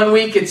 It's one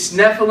week it's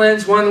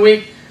Nephilims, one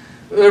week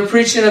they're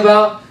preaching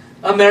about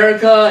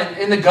America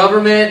and the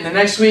government, and the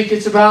next week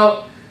it's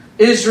about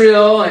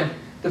Israel and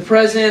the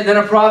president. Then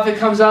a prophet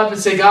comes up and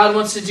say God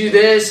wants to do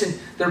this, and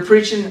they're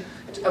preaching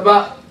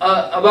about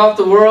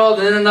the world.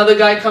 And then another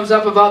guy comes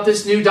up about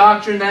this new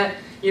doctrine that,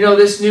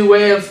 this new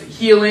way of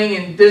healing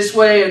and this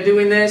way of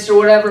doing this or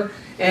whatever.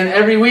 And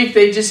every week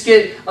they just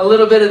get a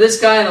little bit of this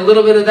guy and a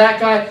little bit of that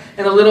guy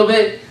and a little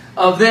bit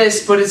of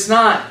this, but it's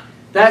not.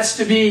 That's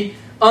to be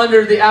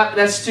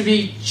that's to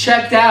be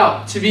checked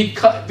out, to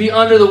be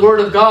under the Word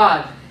of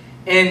God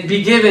and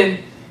be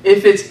given,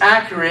 if it's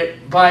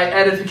accurate, by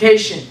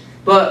edification.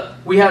 But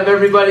we have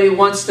everybody who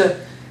wants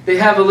to, they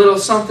have a little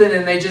something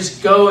and they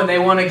just go and they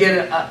want to get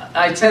an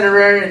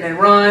itinerary and they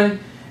run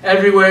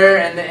everywhere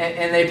and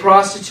they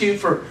prostitute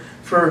for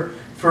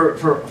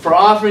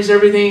offerings,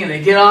 everything, and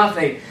they get off.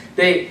 They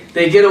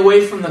get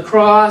away from the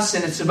cross,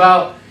 and it's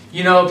about,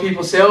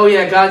 people say, oh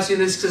yeah, God's doing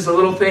this because the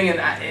little thing, and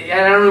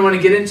I don't really want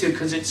to get into it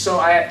because it's so,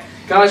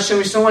 God's shown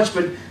me so much,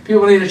 but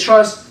people need to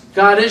trust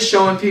God is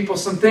showing people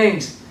some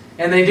things,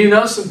 and they do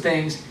know some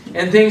things,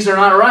 and things are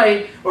not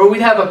right, or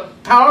we'd have a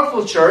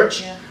powerful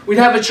church. Yeah. We'd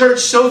have a church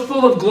so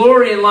full of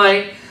glory and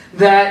light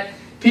that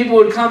people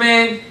would come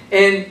in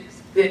and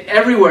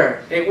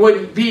everywhere. It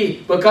wouldn't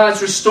be, but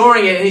God's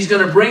restoring it, and He's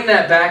going to bring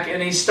that back,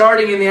 and He's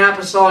starting in the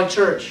apostolic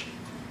church.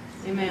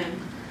 Amen.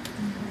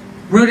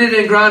 Rooted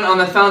and grounded on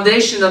the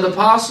foundation of the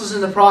apostles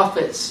and the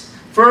prophets.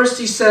 First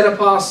He said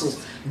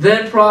apostles,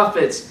 then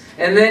prophets,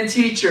 and then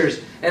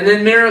teachers, and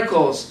then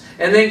miracles,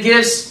 and then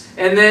gifts,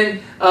 and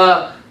then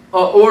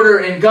order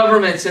and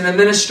governments and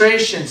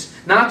administrations.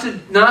 Not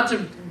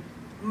to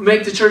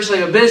make the church like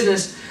a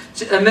business,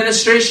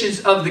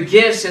 administrations of the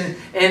gifts and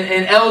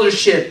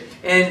eldership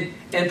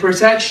and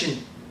protection.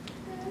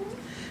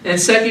 In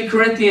 2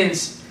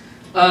 Corinthians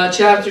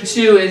chapter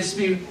 2, it's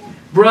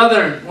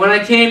brethren, when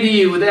I came to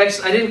you with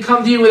I didn't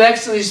come to you with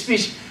excellent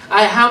speech.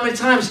 How many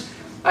times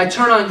I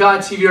turn on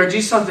God TV or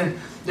do something,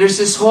 there's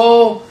this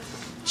whole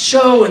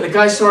show, and the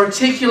guy's so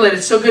articulate,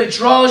 it's so good, it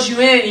draws you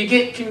in, you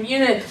get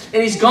communion,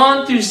 and he's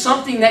gone through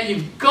something that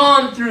you've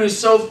gone through,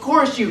 so of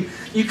course you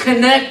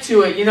connect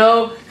to it,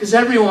 because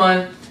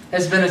everyone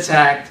has been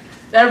attacked.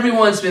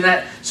 Everyone's been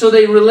that. So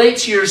they relate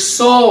to your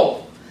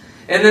soul,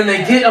 and then they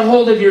get a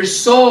hold of your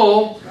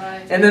soul,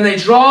 and then they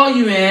draw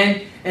you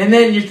in, and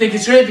then you think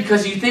it's great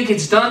because you think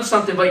it's done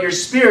something, but your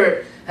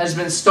spirit has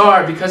been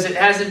starved because it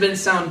hasn't been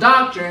sound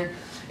doctrine.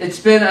 It's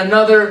been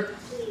another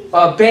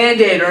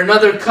Band-Aid or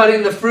another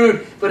cutting the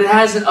fruit, but it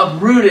hasn't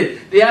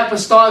uprooted. The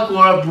apostolic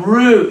will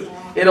uproot.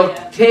 It'll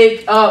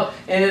take up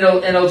and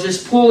it'll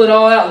just pull it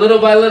all out little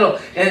by little.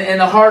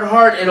 And the hard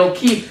heart, it'll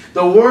keep.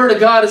 The Word of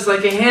God is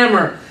like a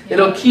hammer.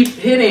 It'll keep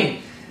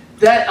hitting.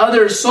 That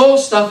other soul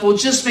stuff will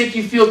just make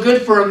you feel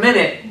good for a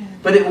minute,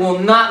 but it will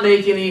not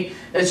make any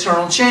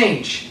eternal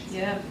change.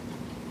 Yeah.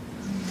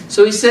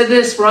 So he said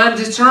this, "For I am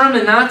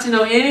determined not to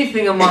know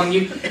anything among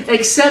you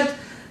except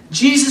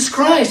Jesus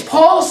Christ."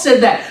 Paul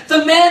said that.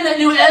 The man that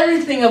knew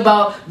everything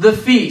about the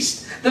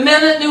feast. The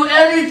man that knew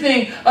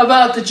everything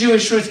about the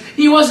Jewish roots.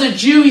 He was a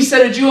Jew. He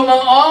said, a Jew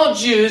among all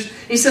Jews.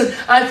 He said,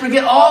 I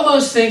forget all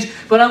those things,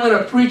 but I'm going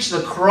to preach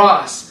the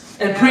cross.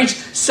 And preach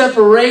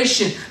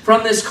separation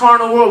from this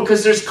carnal world.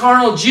 Because there's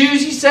carnal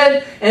Jews, he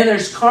said, and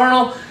there's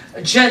carnal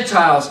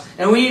Gentiles.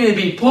 And we need to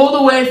be pulled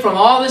away from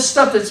all this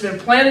stuff that's been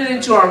planted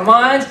into our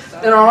minds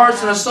and our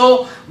hearts and our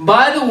soul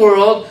by the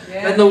world,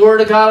 and the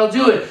Word of God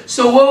will do it.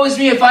 So woe is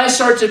me if I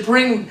start to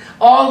bring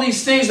all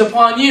these things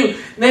upon you.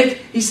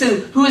 He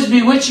said, who has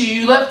bewitched you?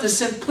 You left the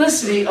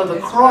simplicity of the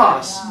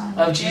cross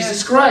of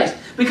Jesus Christ.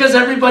 Because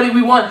everybody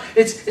we want,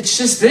 it's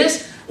just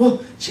this.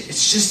 Well,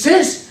 it's just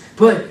this.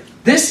 But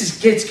this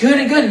gets good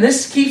and good, and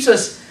this keeps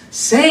us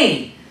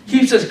sane,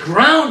 keeps us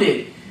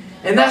grounded.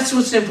 And that's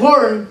what's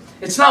important.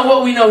 It's not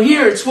what we know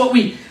here, it's what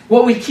we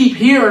keep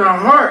here in our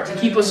heart to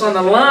keep us on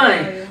the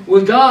line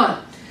with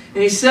God.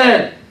 And he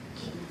said,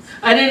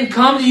 I didn't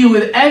come to you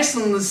with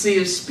excellency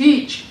of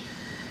speech.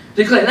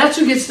 Declare. That's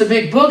who gets the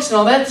big books and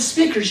all that, the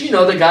speakers. You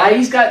know the guy,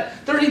 he's got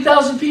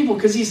 30,000 people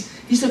because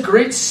he's a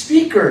great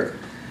speaker.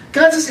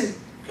 God doesn't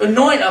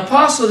anoint an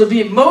apostle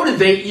to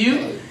motivate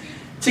you,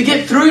 to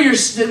get through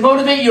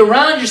motivate you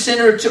around your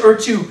sin, or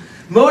to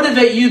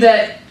motivate you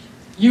that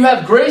you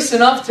have grace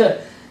enough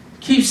to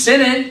keep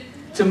sinning,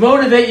 to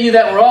motivate you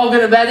that we're all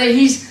going to bad day.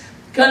 He's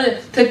going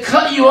to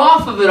cut you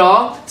off of it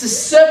all, to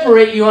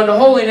separate you unto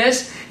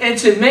holiness, and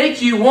to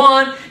make you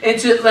one, and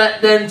to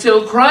let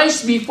until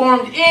Christ be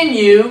formed in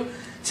you,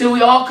 till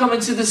we all come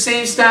into the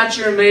same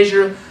stature and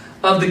measure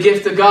of the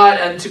gift of God,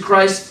 and to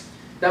Christ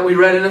that we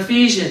read in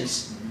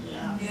Ephesians.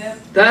 Yeah.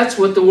 That's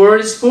what the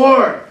Word is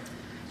for.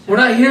 We're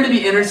not here to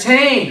be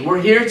entertained.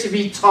 We're here to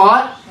be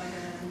taught,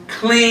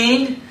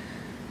 cleaned,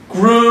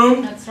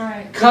 groomed, That's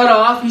right. cut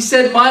off. He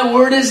said, my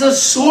word is a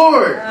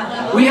sword.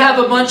 We have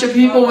a bunch of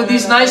people with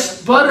these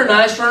nice butter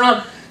knives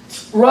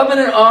rubbing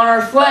it on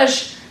our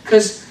flesh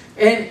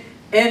and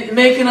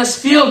making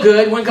us feel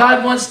good when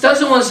God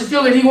doesn't want us to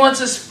feel good. He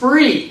wants us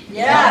free.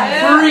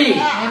 Yeah. Free.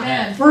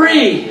 Amen.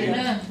 Free.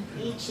 Amen.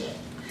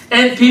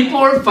 And people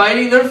are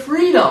fighting their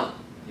freedom.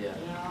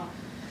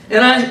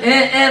 And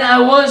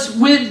I was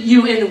with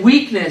you in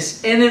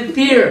weakness and in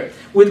fear,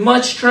 with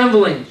much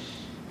trembling.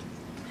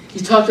 He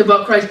talked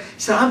about Christ. He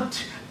said, I'm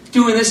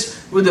doing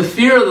this with the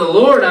fear of the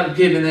Lord. I'm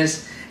giving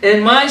this.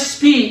 And my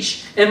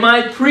speech and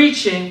my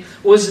preaching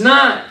was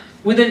not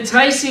with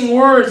enticing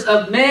words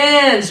of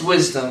man's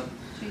wisdom.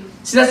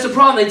 See, that's the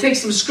problem. They take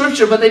some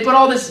scripture, but they put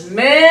all this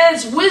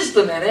man's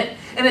wisdom in it,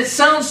 and it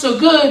sounds so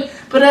good,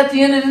 but at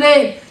the end of the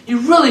day, you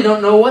really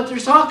don't know what they're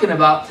talking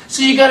about.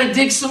 So you got to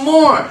dig some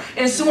more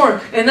and some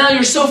more. And now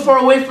you're so far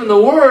away from the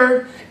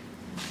Word.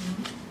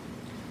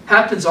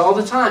 Happens all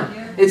the time.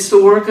 Yeah. It's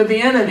the work of the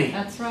enemy.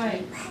 That's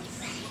right.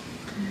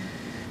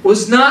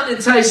 Was not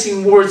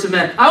enticing words of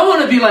men. I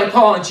want to be like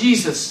Paul and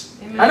Jesus.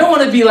 Amen. I don't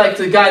want to be like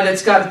the guy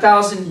that's got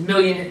 1,000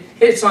 million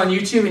hits on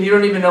YouTube and you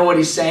don't even know what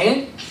he's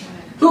saying. Right.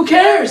 Who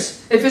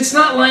cares? If it's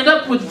not lined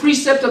up with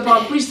precept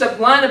upon precept,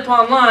 line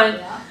upon line,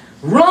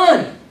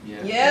 run.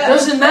 Yeah.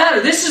 Doesn't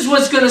matter. This is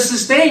what's going to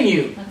sustain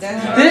you.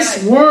 That's right.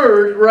 This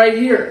word right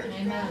here.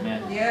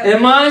 Amen. Yeah.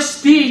 And my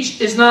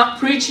speech is not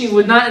preaching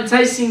with not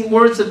enticing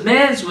words of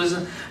man's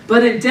wisdom,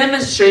 but in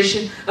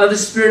demonstration of the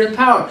Spirit and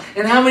power.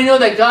 And how many know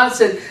that God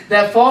said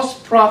that false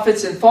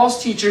prophets and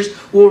false teachers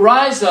will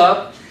rise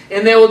up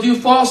and they will do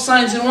false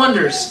signs and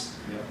wonders?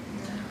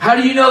 How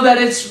do you know that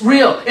it's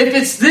real? If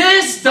it's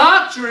this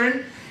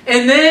doctrine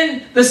and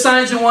then the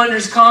signs and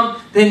wonders come,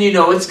 then you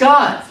know it's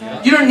God.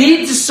 You don't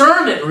need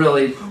discernment,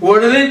 really.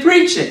 What are they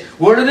preaching?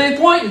 What are they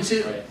pointing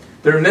to?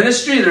 Their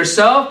ministry, their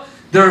self,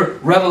 their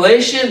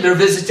revelation, their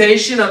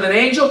visitation of an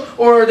angel?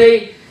 Or are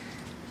they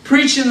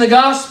preaching the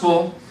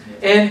gospel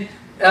and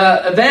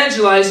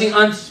evangelizing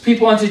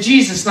people unto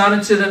Jesus, not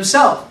unto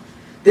themselves?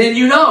 Then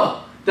you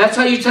know. That's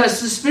how you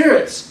test the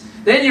spirits.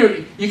 Then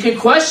you can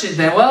question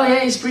them. Well, yeah,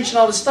 he's preaching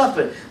all this stuff,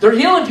 but they're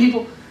healing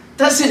people.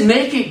 Doesn't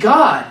make it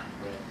God.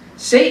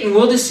 Satan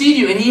will deceive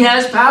you, and he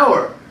has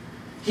power.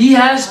 He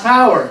has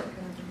power.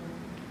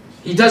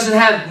 He doesn't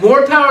have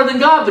more power than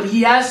God, but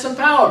he has some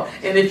power.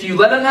 And if you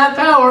let him have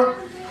power,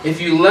 if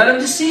you let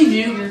him deceive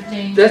you,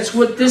 that's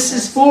what this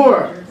is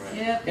for.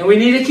 Yep. And we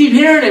need to keep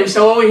hearing it. We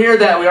say, oh, we hear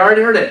that. We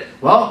already heard it.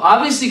 Well,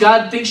 obviously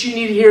God thinks you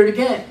need to hear it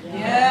again.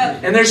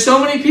 Yep. And there's so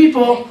many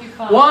people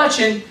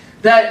watching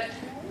that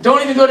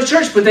don't even go to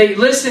church, but they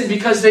listen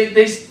because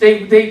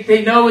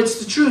they know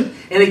it's the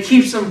truth. And it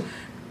keeps them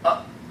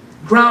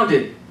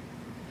grounded.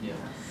 Yeah.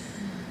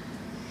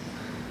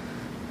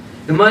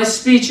 And my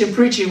speech and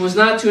preaching was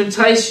not to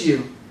entice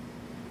you,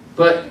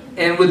 but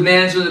in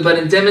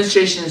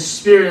demonstration of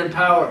spirit and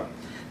power,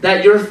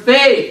 that your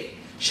faith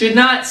should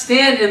not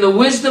stand in the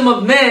wisdom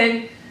of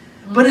men,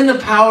 but in the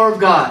power of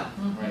God.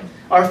 Right.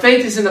 Our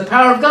faith is in the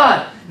power of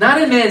God,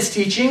 not in man's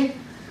teaching.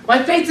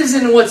 My faith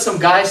isn't in what some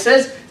guy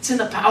says. It's in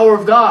the power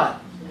of God.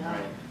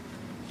 Right.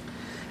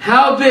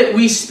 Howbeit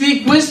we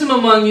speak wisdom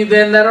among you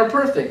them that are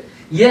perfect,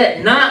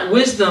 yet not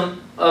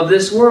wisdom of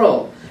this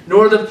world,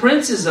 nor the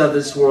princes of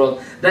this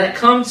world that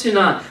come to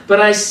naught.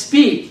 But I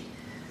speak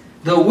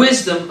the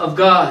wisdom of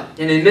God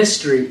in a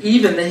mystery,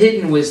 even the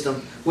hidden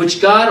wisdom,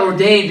 which God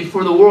ordained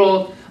before the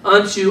world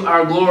unto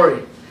our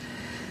glory,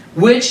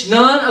 which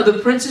none of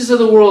the princes of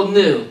the world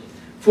knew.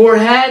 For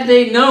had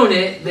they known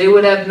it, they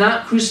would have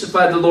not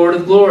crucified the Lord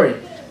of glory.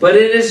 But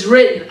it is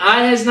written,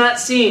 eye has not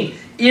seen,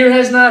 ear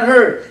has not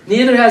heard,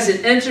 neither has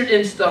it entered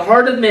into the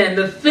heart of man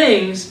the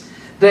things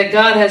that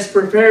God has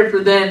prepared for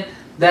them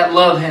that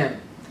love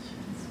him.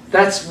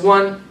 That's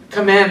one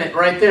commandment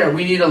right there.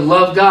 We need to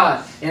love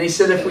God. And he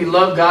said if we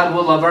love God,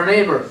 we'll love our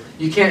neighbor.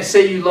 You can't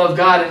say you love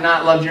God and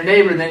not love your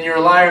neighbor, then you're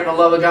a liar and the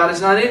love of God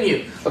is not in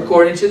you,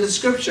 according to the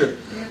Scripture.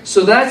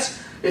 So that's,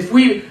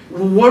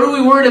 what are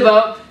we worried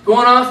about?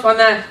 Going off on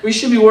that, we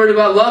should be worried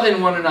about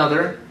loving one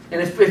another.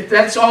 And if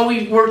that's all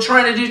we're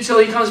trying to do till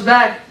he comes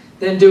back,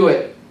 then do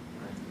it.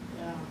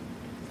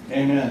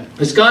 Amen.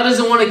 Because God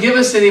doesn't want to give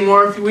us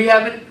anymore if we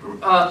haven't,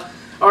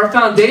 our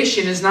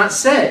foundation is not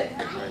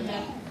set.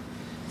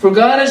 For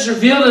God has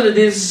revealed unto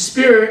thee the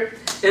Spirit,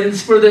 and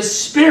for the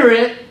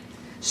Spirit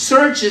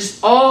searches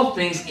all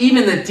things,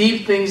 even the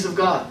deep things of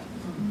God.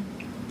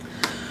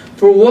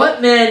 For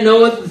what man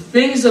knoweth the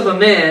things of a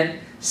man,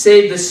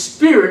 save the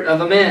spirit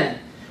of a man,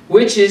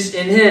 which is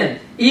in him?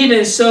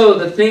 Even so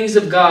the things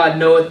of God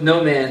knoweth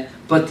no man,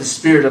 but the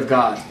Spirit of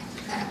God.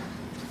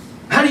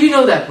 How do you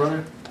know that,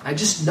 brother? I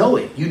just know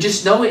it. You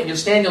just know it, and you'll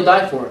stand, you'll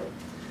die for it.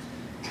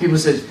 People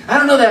say, I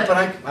don't know that, but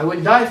I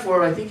wouldn't die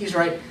for it. I think he's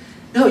right.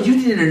 No, you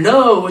need to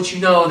know what you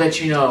know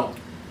that you know.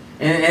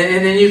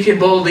 And then you can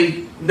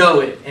boldly know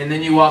it. And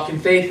then you walk in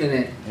faith in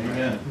it.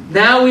 Amen.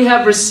 Now we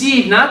have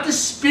received not the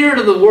spirit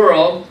of the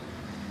world,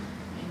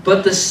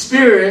 but the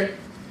Spirit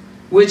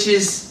which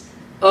is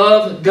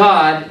of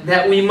God,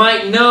 that we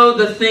might know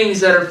the things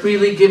that are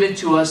freely given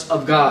to us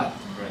of God.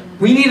 Right.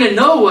 We need to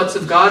know what's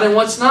of God and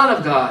what's not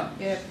of God.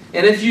 Yep.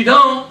 And if you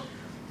don't,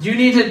 you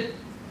need to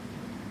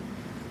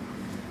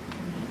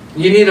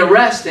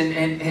rest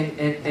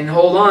and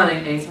hold on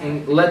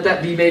and let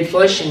that be made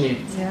flesh in you.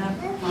 Yeah.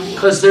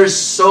 Because there's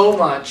so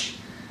much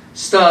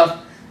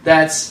stuff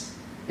that's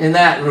in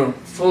that room.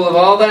 Full of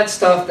all that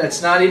stuff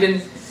that's not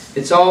even,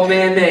 it's all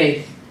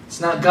man-made. It's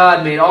not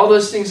God-made. All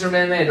those things are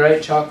man-made,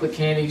 right? Chocolate,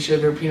 candy,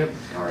 sugar, peanut,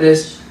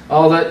 this,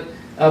 all that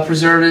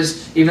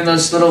preservatives, even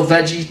those little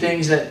veggie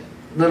things that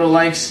little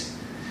likes.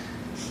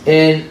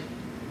 And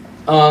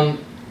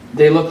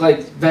they look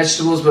like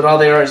vegetables, but all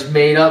they are is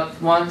made-up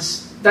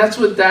ones. That's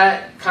what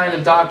that kind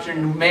of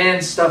doctrine,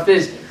 man stuff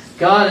is.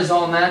 God is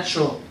all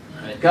natural.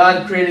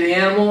 God created the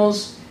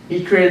animals.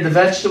 He created the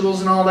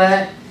vegetables and all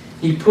that.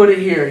 He put it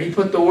here. He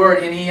put the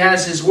Word, and He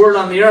has His Word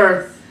on the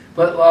earth.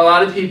 But a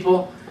lot of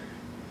people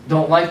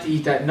don't like to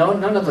eat that. No,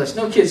 none of us.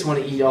 No kids want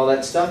to eat all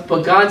that stuff.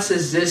 But God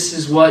says this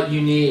is what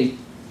you need.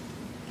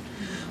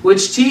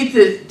 Which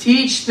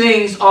teach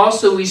things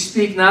also we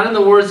speak, not in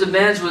the words of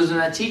man's wisdom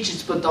that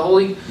teacheth, but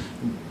the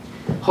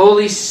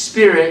Holy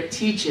Spirit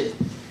teacheth,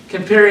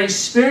 comparing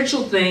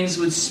spiritual things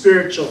with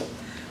spiritual.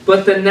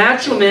 But the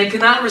natural man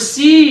cannot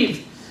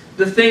receive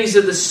the things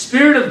of the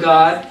Spirit of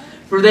God,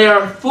 for they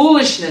are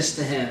foolishness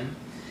to him.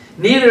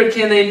 Neither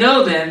can they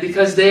know them,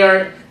 because they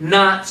are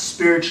not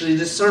spiritually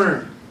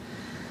discerned.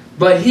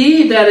 But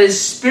he that is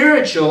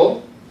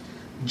spiritual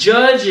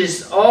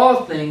judges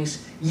all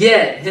things,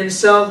 yet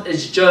himself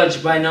is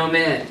judged by no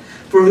man.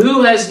 For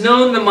who has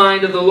known the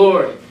mind of the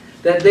Lord,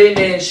 that they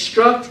may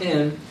instruct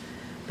him?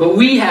 But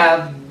we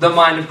have the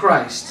mind of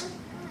Christ.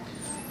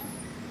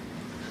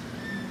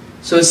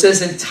 So it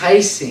says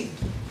enticing.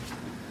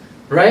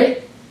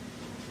 Right?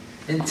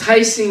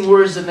 Enticing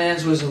words of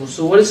man's wisdom.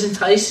 So what does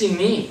enticing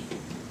mean?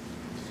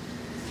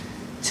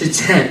 To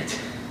tempt.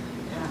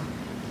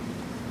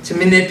 To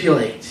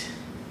manipulate.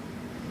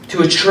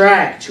 To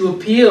attract. To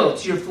appeal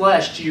to your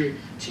flesh. To you.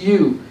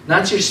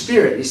 Not to your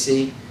spirit, you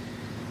see.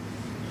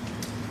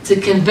 To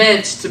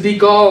convince. To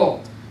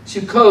beguile.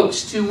 To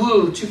coax. To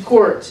woo. To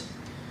court.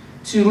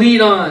 To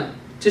lead on.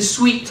 To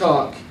sweet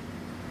talk.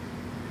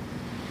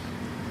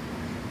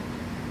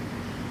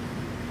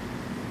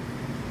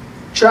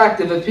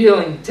 Attractive,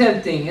 appealing,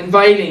 tempting,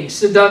 inviting,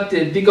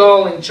 seductive,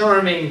 beguiling,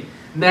 charming,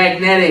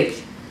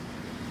 magnetic.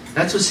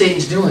 That's what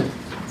Satan's doing.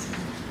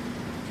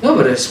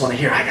 Nobody just want to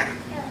hear, I got to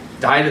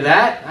die to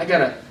that. I got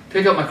to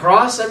pick up my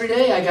cross every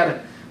day.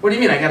 What do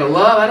you mean? I got to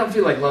love? I don't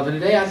feel like loving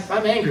today.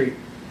 I'm angry.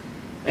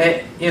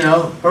 And,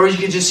 or you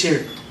could just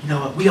hear, you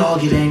know what? We all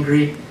get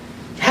angry.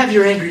 Have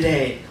your angry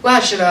day.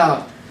 Lash it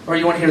out. Or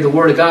you want to hear the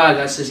Word of God.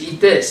 God says, eat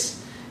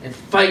this and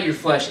fight your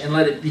flesh and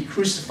let it be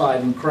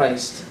crucified in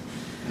Christ.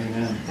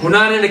 Amen. We're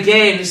not in a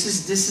game. This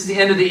is the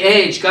end of the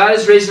age. God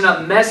is raising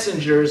up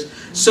messengers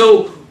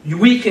so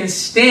we can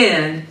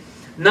stand.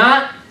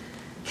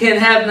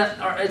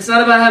 It's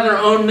not about having our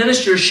own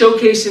ministry or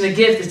showcasing a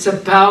gift. It's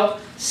about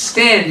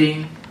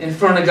standing in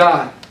front of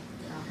God.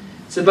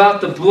 It's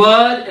about the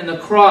blood and the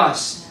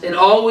cross. It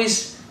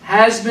always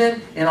has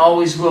been and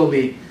always will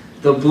be.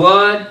 The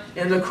blood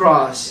and the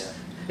cross.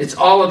 It's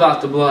all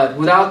about the blood.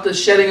 Without the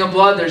shedding of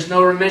blood, there's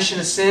no remission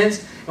of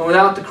sins. And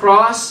without the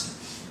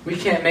cross, we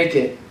can't make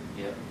it.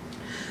 Yep.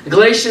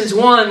 Galatians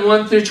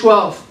 1 through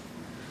 12.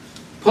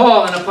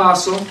 Paul, an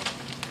apostle,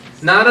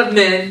 not of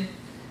men,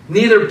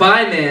 neither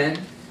by man,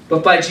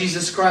 but by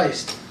Jesus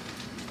Christ,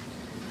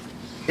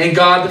 and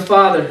God the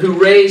Father,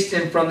 who raised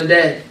him from the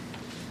dead.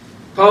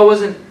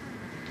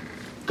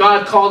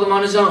 God called him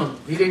on his own.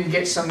 He didn't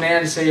get some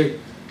man to say,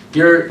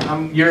 you're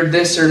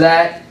this or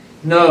that.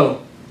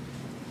 No.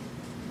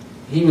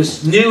 He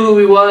knew who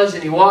he was,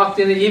 and he walked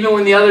in it. Even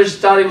when the others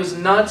thought he was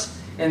nuts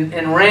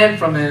and ran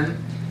from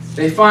him,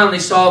 they finally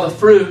saw the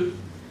fruit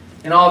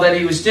and all that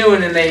he was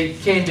doing, and they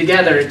came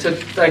together. It took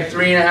like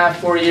 3.5,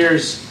 4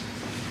 years.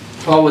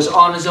 Paul was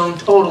on his own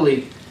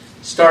totally.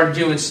 Started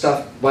doing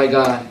stuff by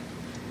God.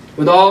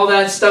 With all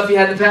that stuff he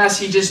had in the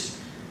past, he just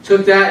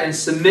took that and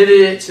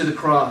submitted it to the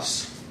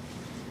cross.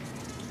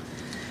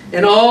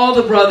 And all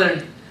the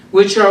brethren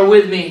which are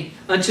with me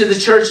unto the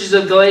churches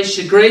of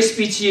Galatia, grace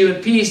be to you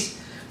and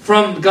peace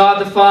from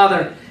God the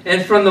Father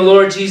and from the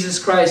Lord Jesus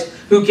Christ,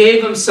 who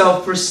gave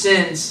himself for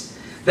sins,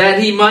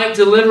 that he might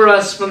deliver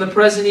us from the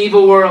present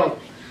evil world,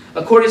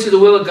 according to the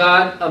will of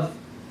God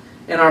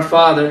and our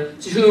Father,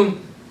 to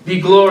whom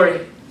be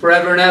glory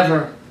forever and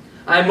ever.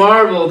 I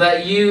marvel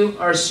that you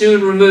are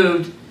soon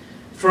removed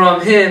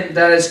from him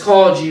that has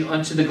called you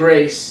unto the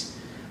grace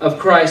of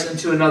Christ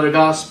unto another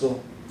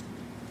gospel,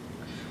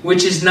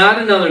 which is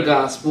not another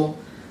gospel,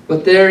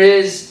 but there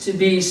is to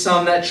be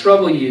some that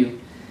trouble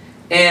you,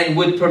 and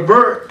would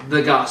pervert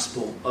the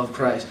gospel of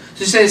Christ. So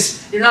he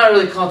says, you're not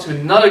really called to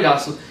another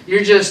gospel,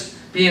 you're just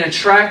being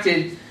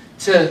attracted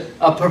to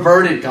a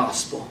perverted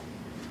gospel.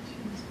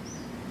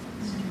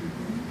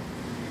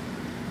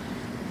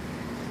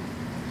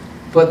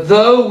 But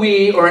though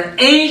we, or an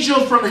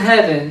angel from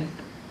heaven,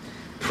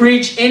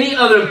 preach any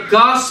other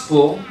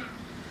gospel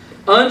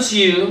unto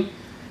you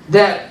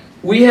that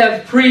we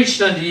have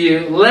preached unto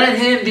you, let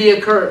him be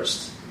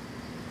accursed.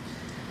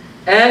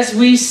 As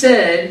we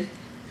said,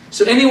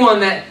 so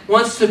anyone that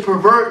wants to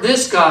pervert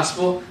this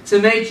gospel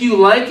to make you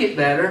like it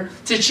better,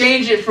 to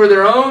change it for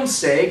their own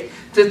sake,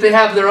 that they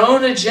have their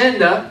own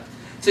agenda,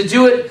 to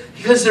do it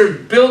because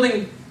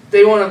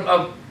they want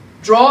to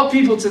draw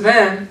people to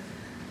them,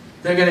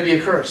 they're going to be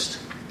accursed.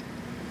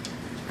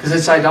 Because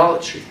it's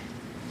idolatry.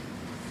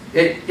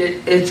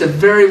 It's a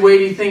very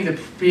weighty thing to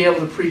be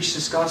able to preach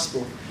this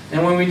gospel.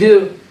 And when we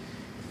do,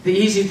 the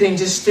easy thing,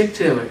 just stick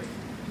to it.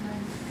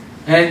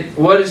 And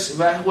what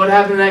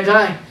happened to that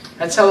guy?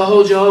 That's how the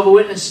whole Jehovah's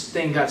Witness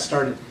thing got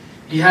started.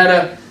 He had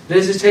a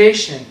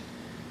visitation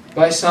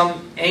by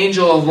some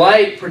angel of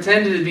light,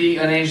 pretended to be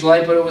an angel of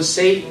light, but it was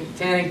Satan,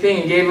 satanic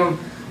thing, and gave him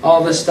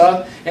all this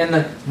stuff. And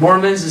the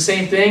Mormons, the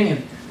same thing,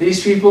 and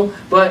these people.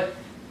 But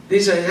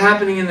these are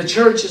happening in the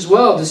church as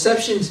well.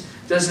 Deception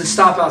doesn't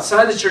stop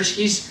outside the church.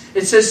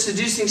 It says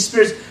seducing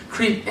spirits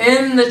creep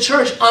in the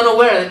church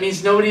unaware. That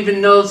means nobody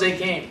even knows they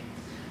came.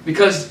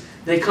 Because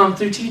they come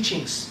through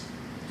teachings.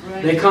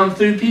 Right. They come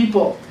through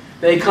people.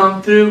 They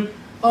come through,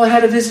 I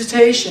had a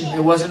visitation. It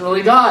wasn't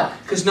really God.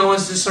 Because no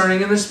one's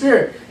discerning in the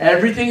Spirit.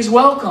 Everything's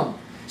welcome.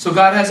 So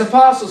God has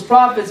apostles,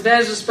 prophets,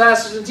 evangelists,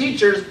 pastors, and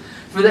teachers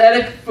for the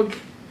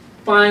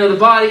edifying of the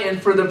body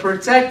and for the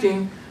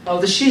protecting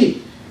of the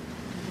sheep.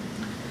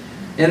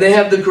 And they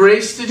have the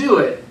grace to do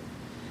it.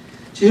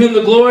 To whom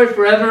the glory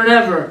forever and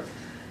ever.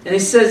 And he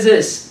says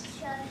this.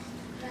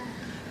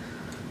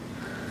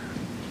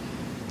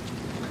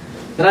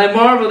 That I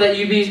marvel that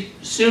you be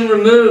soon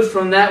removed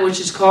from that which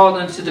is called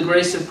unto the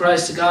grace of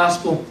Christ the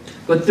gospel.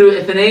 But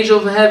if an angel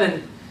of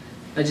heaven,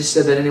 I just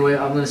said that anyway,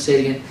 I'm going to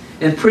say it again.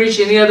 And preach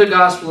any other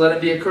gospel, let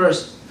it be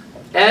accursed.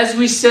 As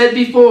we said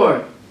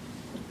before,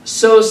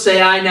 so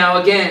say I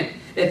now again.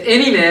 If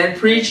any man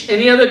preach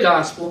any other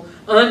gospel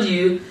unto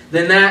you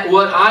than that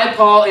what I,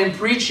 Paul, am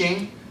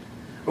preaching,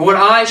 or what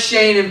I,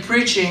 Shane, am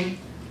preaching,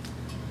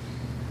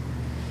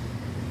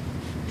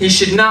 he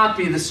should not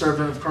be the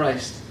servant of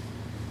Christ.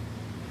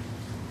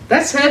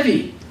 That's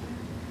heavy.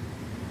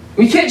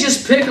 We can't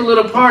just pick a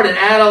little part and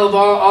add all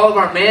of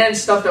our man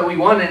stuff that we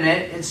want in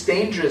it. It's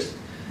dangerous.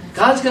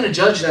 God's going to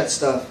judge that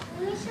stuff.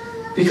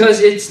 Because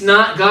it's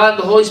not God,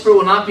 the Holy Spirit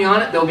will not be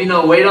on it. There'll be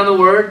no weight on the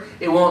word.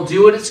 It won't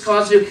do what it's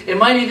caused to do. It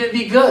might even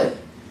be good.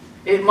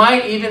 It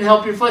might even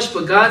help your flesh.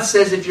 But God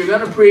says if you're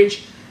going to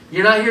preach,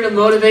 you're not here to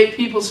motivate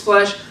people's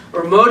flesh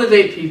or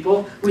motivate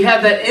people. We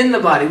have that in the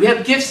body. We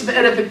have gifts of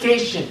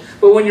edification.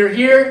 But when you're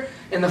here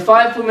and the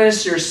fivefold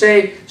ministry are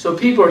saved, so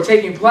people are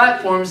taking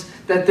platforms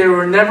that they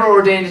were never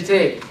ordained to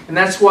take. And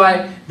that's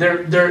why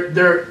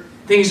their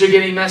things are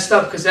getting messed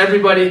up, because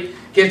everybody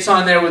gets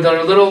on there with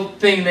their little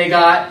thing they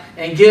got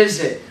and gives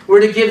it.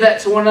 We're to give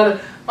that to one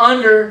another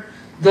under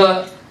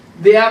the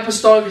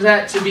apostolic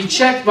that to be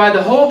checked by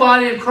the whole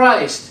body of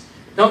Christ.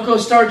 Don't go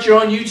start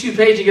your own YouTube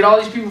page and get all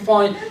these people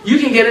following. You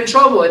can get in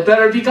trouble. It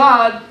better be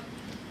God.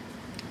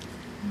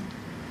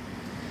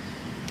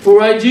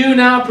 For I do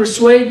now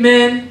persuade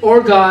men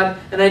or God,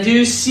 and I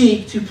do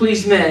seek to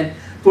please men.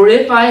 For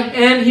if I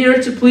am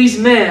here to please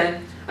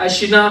man, I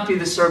should not be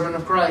the servant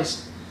of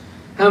Christ.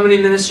 How many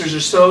ministers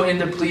are so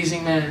into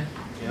pleasing man?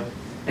 Yep.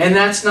 And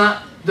that's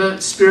not the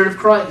Spirit of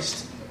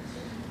Christ.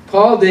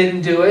 Paul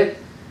didn't do it.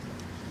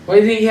 Why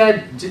do you think he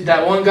had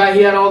that one guy?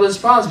 He had all those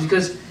problems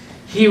because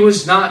he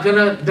was not going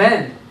to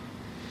bend.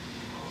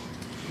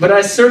 But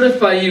I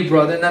certify you,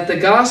 brethren, that the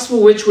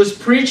gospel which was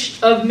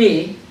preached of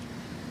me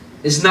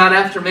is not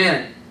after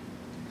man.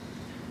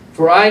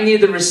 For I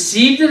neither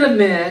received it of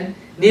man,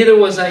 neither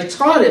was I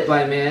taught it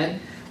by man,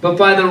 but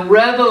by the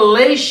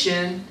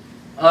revelation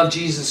of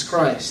Jesus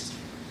Christ.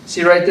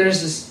 See right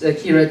there's the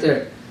key right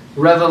there.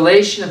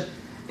 Revelation.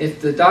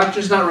 If the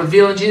doctrine's not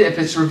revealing Jesus, if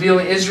it's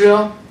revealing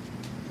Israel,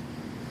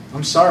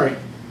 I'm sorry.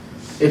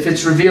 If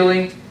it's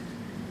revealing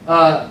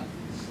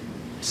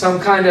some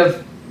kind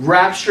of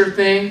rapture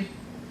thing,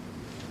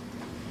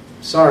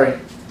 sorry.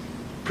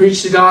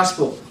 Preach the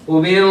gospel.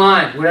 We'll be in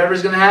line.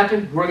 Whatever's going to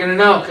happen, we're going to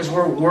know because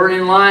we're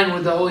in line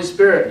with the Holy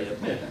Spirit.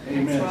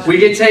 Amen. We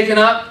get taken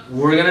up,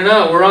 we're going to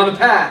know. We're on the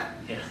path.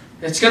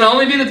 It's going to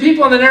only be the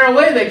people on the narrow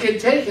way that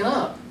get taken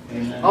up.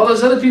 Amen. All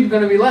those other people are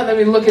going to be left. I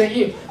mean, looking at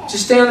you.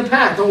 Just stay on the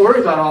path. Don't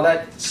worry about all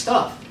that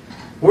stuff.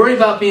 Worry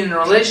about being in a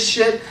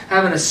relationship,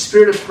 having a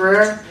spirit of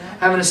prayer,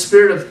 having a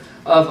spirit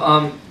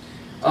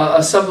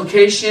of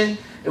supplication,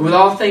 and with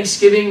all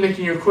thanksgiving,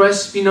 making your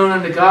requests be known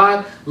unto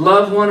God.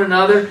 Love one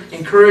another,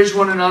 encourage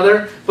one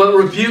another, but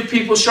rebuke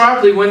people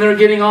sharply when they're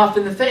getting off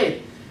in the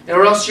faith.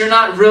 Or else you're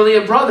not really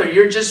a brother.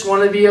 You just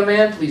want to be a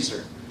man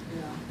pleaser.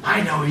 Yeah.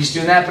 I know he's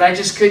doing that, but I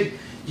just could.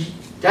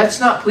 That's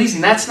not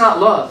pleasing. That's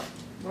not love.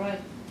 Right.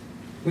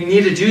 We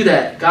need to do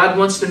that. God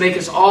wants to make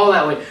us all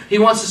that way. He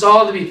wants us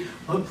all to be.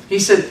 He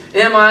said,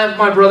 am I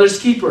my brother's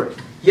keeper?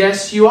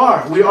 Yes, you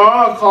are. We are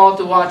all called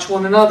to watch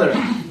one another.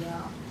 Yeah.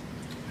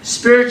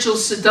 Spiritual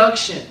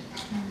seduction.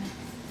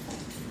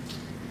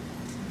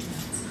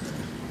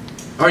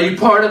 Are you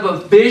part of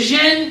a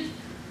vision?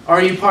 Or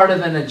are you part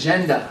of an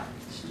agenda?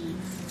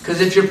 Because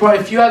if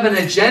you have an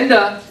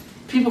agenda,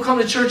 people come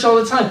to church all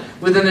the time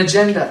with an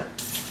agenda.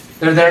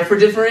 They're there for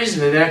different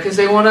reasons. They're there because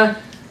they want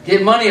to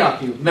get money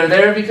off you. They're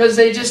there because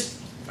they just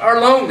are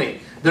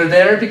lonely. They're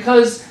there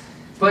because,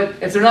 but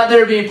if they're not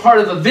there being part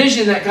of the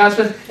vision that God's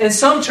put, and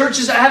some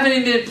churches haven't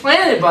even been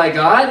planted by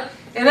God,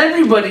 and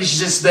everybody's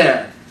just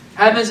there.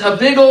 Having a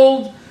big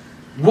old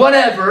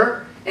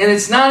whatever, and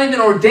it's not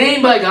even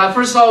ordained by God.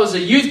 First of all, it was a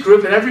youth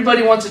group, and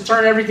everybody wants to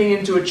turn everything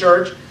into a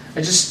church.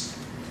 I just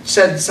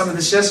said some of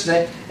this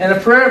yesterday. And a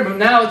prayer,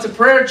 now it's a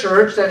prayer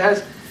church that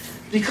has,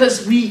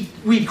 because we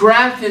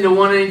graft into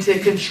wanting to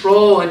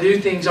control and do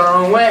things our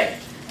own way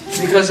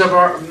because of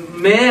our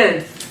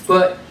men.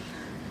 But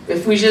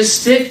if we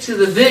just stick to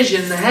the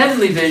vision, the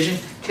heavenly vision,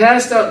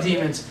 cast out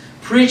demons,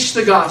 preach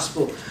the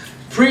gospel,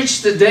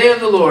 preach the day of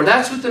the Lord.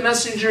 That's what the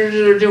messengers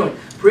are doing.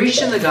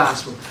 Preaching the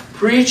gospel,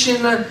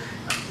 preaching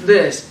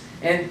this.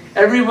 And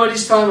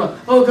everybody's talking about,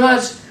 oh,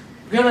 God's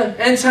going to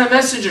end time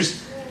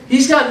messengers.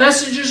 He's got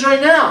messengers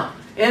right now.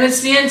 And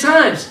it's the end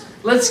times.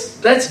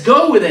 Let's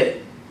go with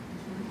it.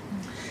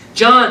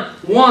 John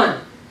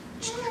 1,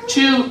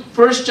 2,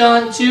 1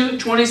 John 2,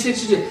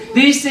 26 to 2.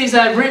 These things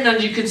I have written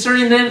unto you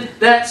concerning them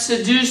that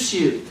seduce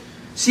you.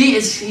 See,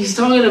 he's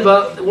talking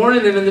about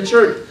warning them in the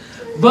church.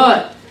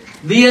 But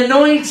the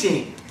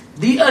anointing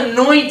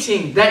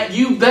that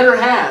you better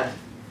have,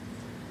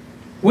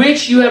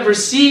 which you have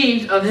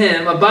received of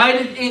him,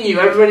 abideth in you.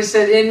 Everybody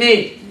said, in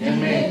me.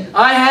 Amen.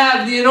 I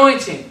have the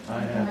anointing. I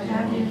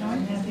have the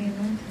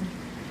anointing.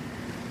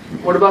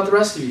 What about the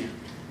rest of you?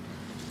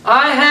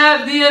 I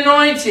have the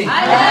anointing. I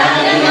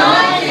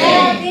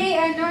have The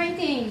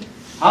anointing.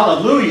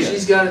 Hallelujah.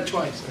 She's got it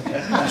twice.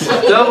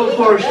 Double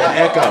portion.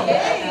 Echo.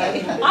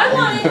 I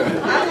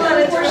want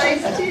it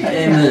twice too.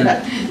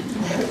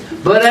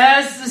 Amen. But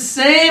as the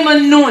same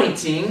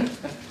anointing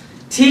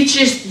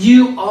teacheth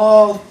you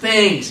all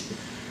things.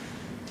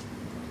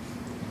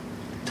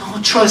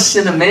 Don't trust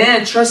in a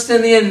man. Trust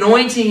in the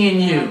anointing in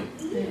you.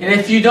 And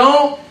if you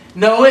don't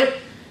know it,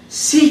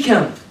 seek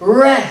him.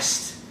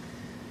 Rest.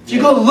 If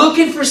you go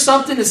looking for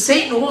something, the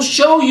Satan will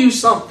show you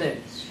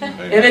something.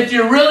 And if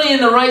you're really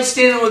in the right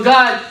standing with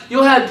God,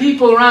 you'll have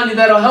people around you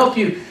that'll help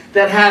you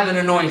that have an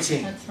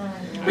anointing. That's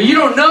right. But you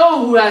don't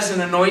know who has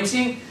an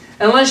anointing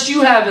unless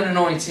you have an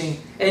anointing.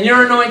 And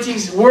your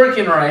anointing's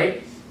working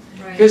right.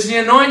 Because the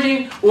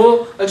anointing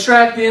will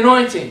attract the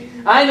anointing.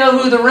 I know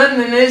who the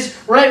remnant is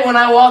right when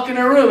I walk in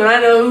a room. And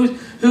I know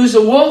who's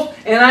a wolf.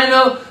 And I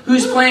know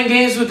who's playing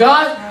games with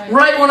God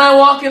right when I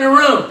walk in a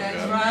room.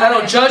 I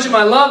don't judge them.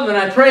 I love them. And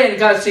I pray. And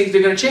God thinks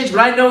they're going to change. But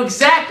I know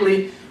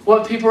exactly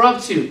what people are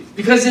up to.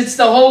 Because it's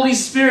the Holy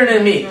Spirit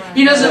in me.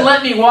 He doesn't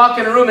let me walk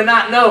in a room and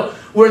not know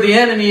where the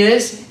enemy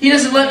is. He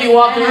doesn't let me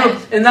walk in a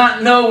room and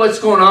not know what's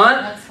going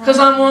on. Because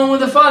I'm one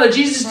with the Father.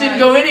 Jesus didn't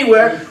go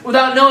anywhere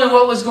without knowing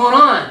what was going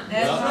on.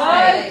 That's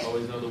right.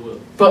 Always know the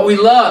will. But we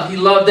love. He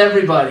loved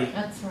everybody.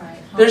 That's right.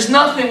 There's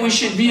nothing we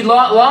should be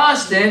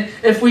lost in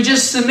if we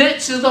just submit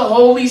to the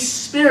Holy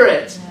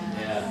Spirit.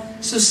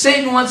 Yeah. So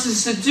Satan wants to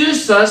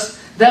seduce us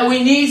that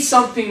we need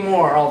something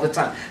more all the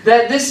time.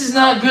 That this is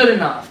not good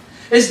enough.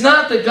 It's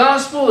not the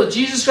gospel of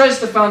Jesus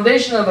Christ, the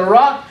foundation of the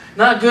rock,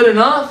 not good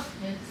enough.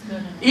 It's good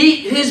enough.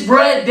 Eat His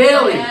bread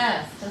daily.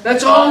 Yes,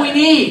 That's all we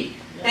need.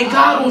 And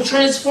God will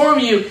transform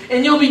you.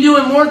 And you'll be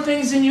doing more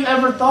things than you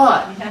ever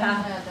thought.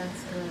 Yeah,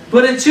 that's good.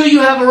 But until you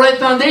have a right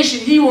foundation,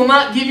 He will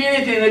not give you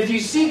anything. And if you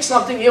seek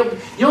something,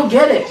 you'll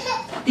get it.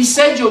 He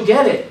said you'll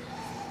get it.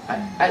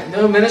 I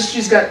know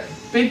ministry's got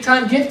big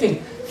time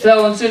gifting.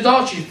 Fell into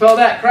adultery, fell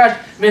that, crashed,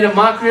 made a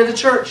mockery of the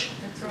church.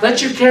 Right.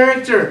 Let your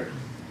character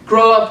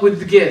grow up with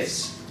the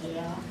gifts.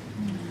 Yeah.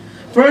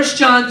 1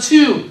 John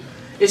 2,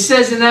 it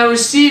says, "And I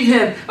receive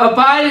Him,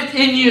 abideth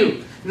in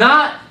you,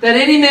 not that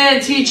any man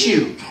teach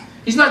you."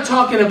 He's not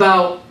talking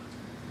about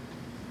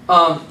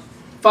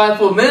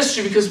fivefold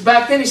ministry, because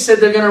back then He said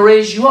they're going to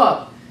raise you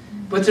up.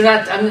 But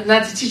they're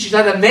not to teach you,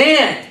 not a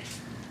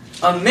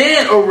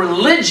man or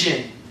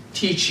religion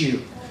teach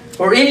you,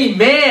 or any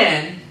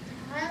man,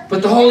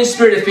 but the Holy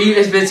Spirit. If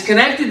it's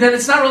connected, then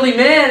it's not really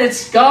man,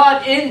 it's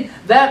God in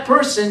that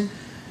person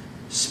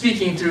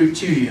speaking through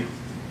to you.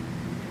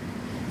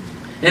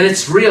 And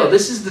it's real.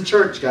 This is the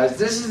church, guys.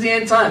 This is the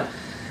end time.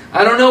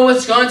 I don't know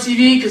what's on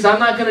TV because I'm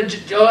not going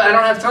to. I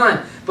don't have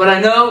time. But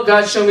I know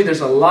God showed me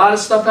there's a lot of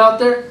stuff out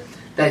there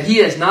that He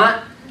has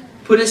not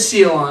put His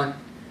seal on,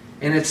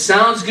 and it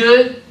sounds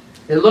good,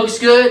 it looks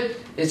good,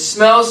 it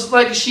smells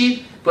like a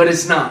sheep, but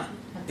it's not.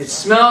 It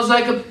smells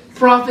like a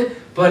prophet,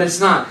 but it's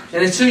not.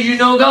 And until you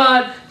know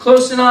God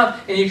close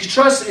enough, and you can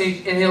trust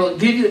Him, and He'll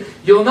give you,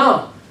 you'll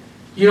know.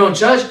 You don't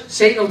judge.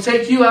 Satan will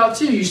take you out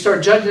too. You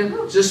start judging.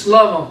 Just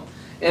love Him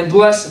and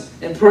bless Him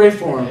and pray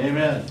for Him.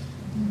 Amen.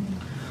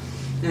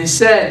 And He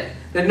said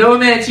that no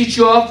man teach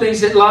you all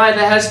things that lie,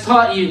 that has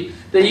taught you,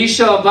 that you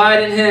shall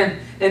abide in Him.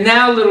 And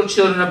now, little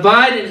children,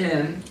 abide in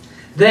Him,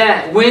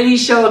 that when He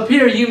shall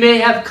appear, you may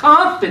have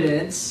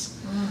confidence.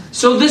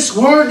 So this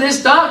word,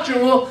 this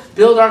doctrine will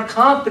build our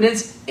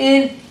confidence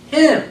in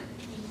Him.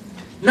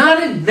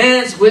 Not in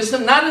man's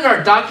wisdom, not in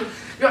our doctrine.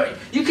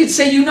 You could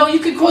say, you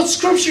could quote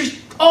scriptures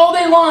all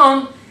day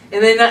long,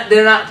 and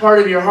they're not part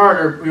of your heart,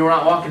 or you're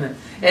not walking in.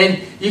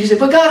 And you can say,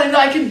 but God,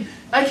 I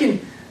can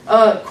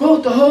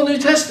quote the whole New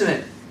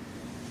Testament.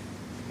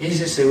 And He's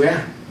just say, well,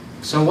 yeah,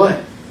 so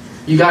what?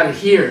 You got to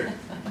hear.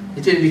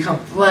 It didn't become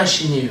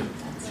flesh in you.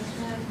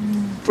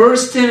 1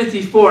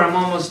 Timothy 4, I'm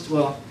almost,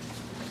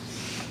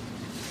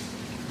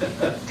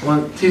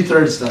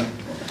 2/3 done.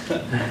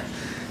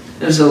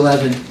 There's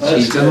 11.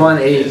 Jeez, I'm on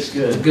 8. That's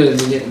good. Good,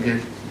 we're getting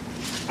good.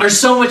 There's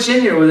so much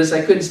in here with this,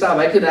 I couldn't stop.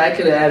 I could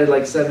have added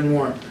like 7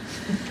 more.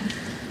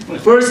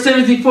 1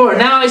 Timothy 4.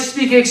 Now I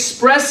speak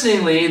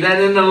expressingly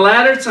that in the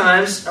latter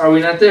times, are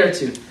we not there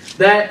too?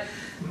 That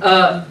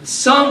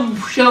some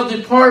shall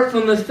depart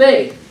from the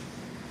faith.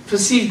 For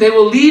see, they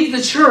will leave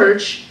the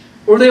church,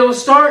 or they will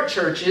start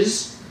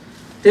churches.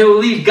 They will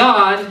leave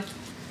God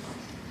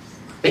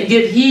and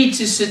give heed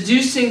to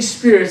seducing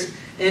spirits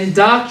and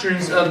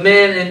doctrines of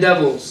men and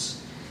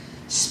devils,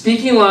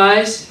 speaking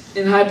lies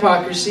in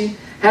hypocrisy,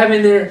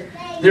 having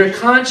their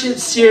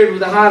conscience seared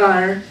with a hot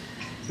iron,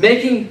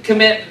 making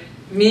commit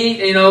meat,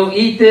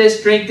 eat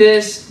this, drink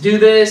this, do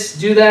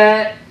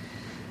that,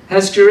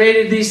 has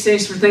created these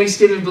things for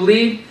thanksgiving.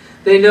 Believe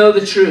they know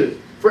the truth.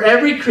 For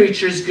every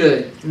creature is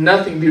good,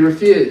 nothing be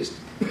refused.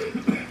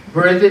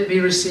 For if it be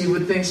received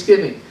with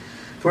thanksgiving,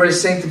 for it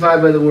is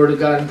sanctified by the word of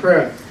God in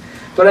prayer.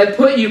 But I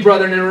put you,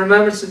 brethren, in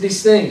remembrance of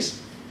these things.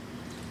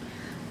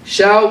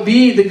 Shall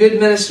be the good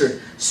minister.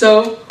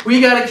 So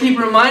we got to keep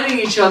reminding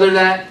each other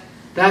that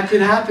could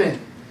happen.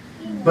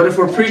 But if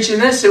we're preaching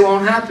this, it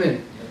won't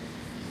happen.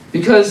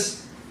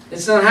 Because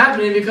it's not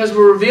happening because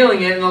we're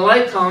revealing it, and the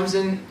light comes,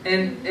 and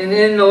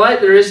in the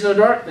light there is no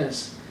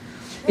darkness.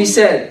 He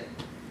said,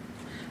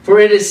 for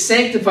it is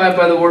sanctified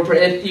by the word.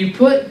 If you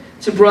put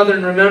to brother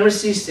in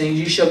remembrance these things,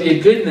 you shall be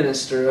a good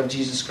minister of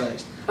Jesus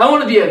Christ. I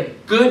want to be a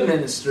good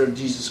minister of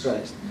Jesus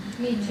Christ.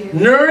 Me too.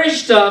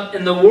 Nourished up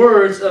in the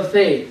words of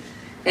faith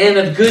and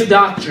of good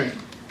doctrine.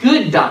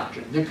 Good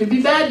doctrine. There could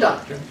be bad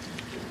doctrine.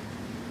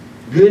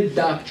 Good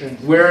doctrine,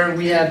 where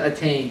we have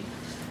attained.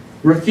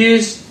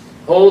 Refuse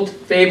old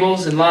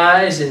fables and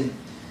lies, and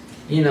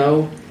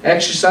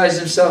exercise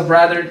himself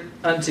rather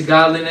unto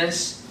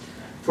godliness.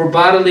 For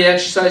bodily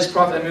exercise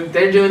profit.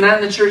 They're doing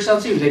that in the church now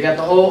too. They got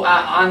the whole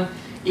on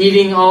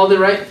eating all the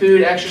right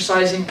food,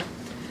 exercising.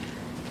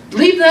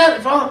 Leave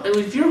that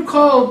if you're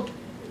called.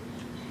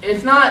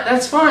 If not,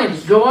 that's fine.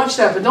 Go watch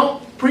that, but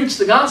don't preach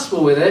the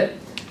gospel with it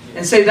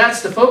and say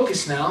that's the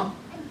focus now.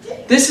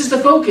 This is the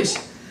focus.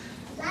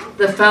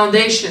 The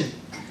foundation.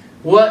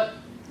 What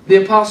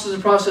the apostles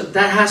and prophets,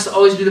 that has to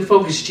always be the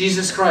focus.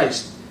 Jesus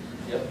Christ.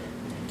 Yep.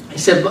 He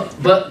said,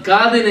 but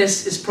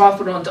godliness is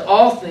profitable unto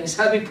all things,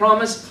 having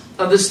promise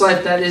of this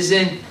life that is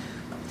in,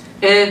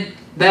 and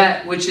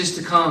that which is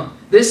to come.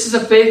 This is a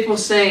faithful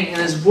saying,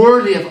 and is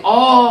worthy of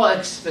all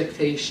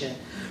expectation.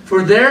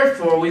 For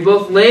therefore we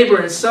both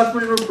labor and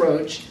suffer in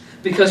reproach,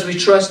 because we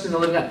trust in the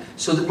living God.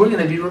 So that we're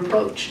going to be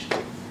reproached.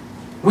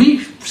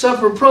 We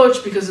suffer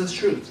reproach because of the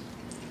truth.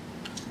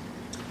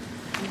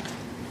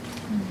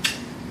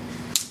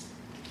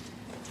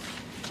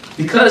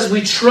 Because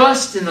we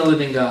trust in the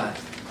living God.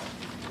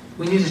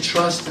 We need to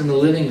trust in the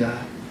living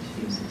God.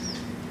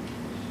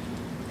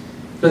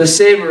 For the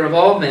Savior of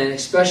all men,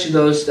 especially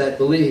those that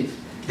believe.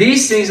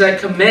 These things I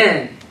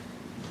command.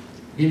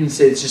 He didn't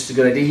say it's just a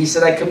good idea. He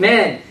said, I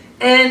command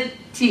and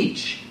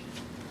teach.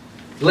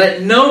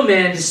 Let no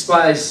man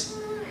despise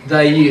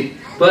thy youth,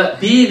 but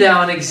be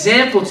thou an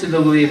example to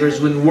the believers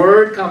with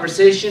word,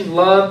 conversation,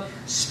 love,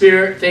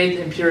 spirit, faith,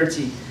 and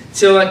purity,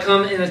 till I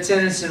come in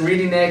attendance and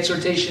reading the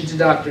exhortation to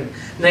doctrine.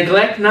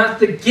 Neglect not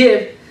the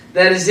gift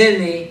that is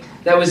in thee,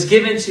 that was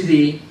given to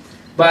thee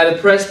by the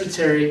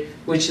presbytery,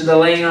 which is the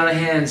laying on of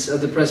hands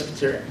of the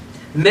presbytery.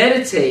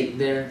 Meditate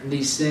there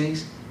these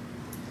things.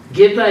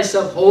 Give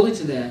thyself wholly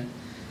to them.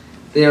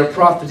 They are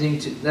profiting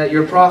that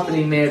your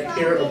profiting may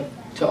appear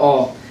to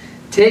all.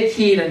 Take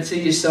heed unto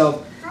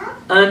yourself,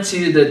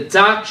 unto the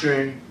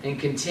doctrine, and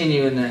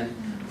continue in them.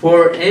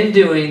 For in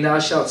doing thou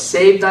shalt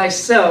save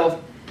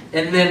thyself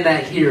and them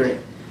that hear it.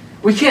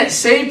 We can't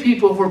save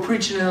people if we're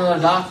preaching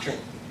another doctrine.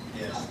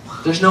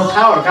 There's no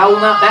power. God will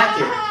not back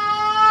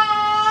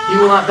it. He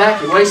will not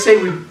back it. When I say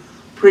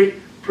we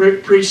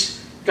preach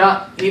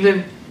God,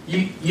 even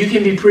you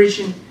can be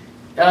preaching,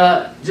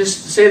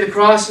 just say the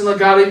cross and let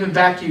God even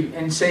back you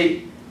and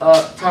say,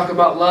 talk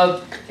about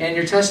love and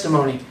your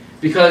testimony,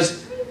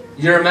 because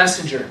you're a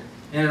messenger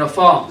and it'll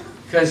fall,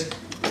 because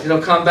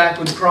it'll come back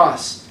with the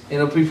cross and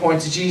it'll be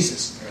pointed to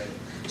Jesus.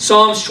 Right.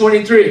 Psalms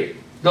 23.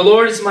 The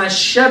Lord is my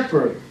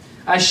shepherd,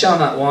 I shall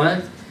not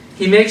want.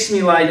 He makes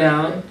me lie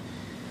down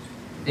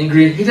in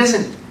green. He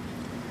doesn't.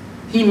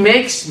 He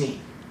makes me.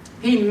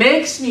 He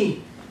makes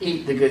me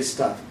eat the good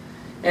stuff.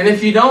 And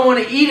if you don't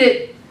want to eat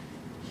it,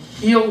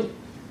 He'll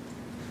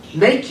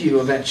make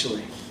you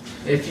eventually,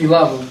 if you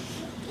love Him.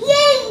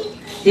 Yay!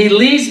 He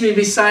leads me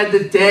beside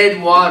the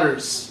dead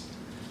waters.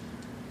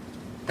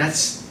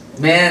 That's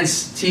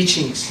man's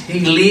teachings.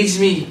 He leads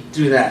me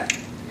through that.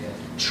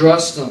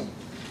 Trust Him.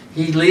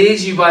 He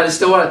leads you by the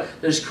still water.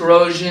 There's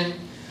corrosion.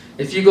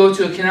 If you go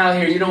to a canal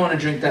here, you don't want to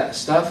drink that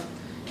stuff.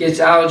 Gets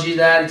algae,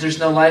 that. If there's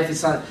no life,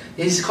 it's not.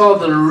 He's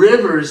called the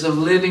rivers of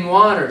living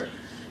water.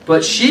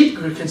 But sheep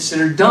are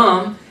considered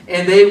dumb,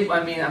 and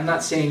I'm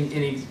not saying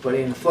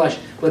anybody in the flesh,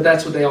 but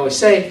that's what they always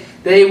say.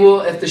 They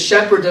will, if the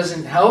shepherd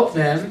doesn't help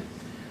them,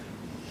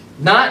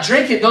 not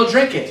drink it, they'll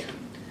drink it.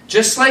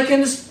 Just like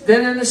in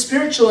the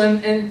spiritual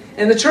and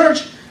in the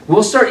church.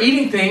 We'll start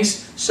eating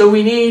things, so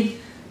we need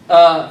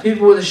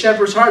people with a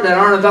shepherd's heart that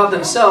aren't about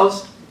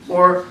themselves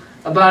or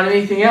about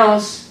anything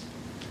else.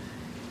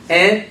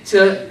 And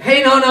to,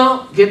 hey,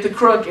 no, get the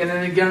crook, and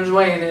then it goes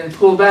away, and then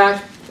pull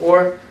back,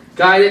 or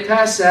guide it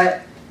past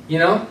that,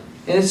 And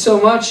it's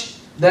so much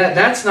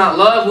that's not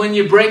love. When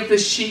you break the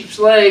sheep's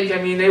leg,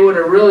 they would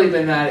have really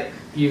been mad at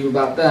you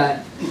about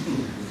that.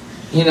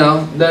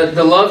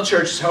 The love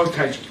church is, oh,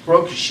 God, you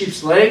broke your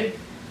sheep's leg?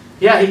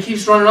 Yeah, he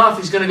keeps running off,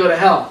 he's going to go to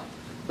hell.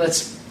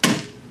 Let's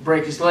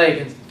break his leg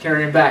and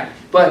carry him back.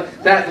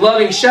 But that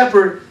loving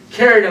shepherd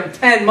carried him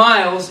 10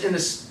 miles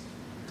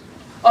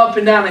up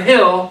and down a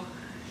hill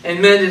and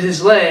mended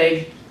his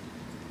leg.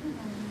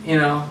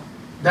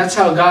 That's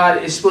how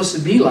God is supposed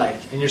to be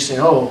like. And you're saying,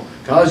 oh,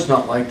 God's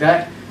not like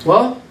that.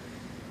 Well,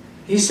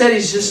 He said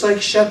He's just like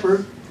a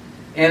shepherd.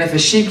 And if a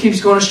sheep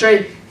keeps going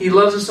astray, He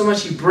loves him so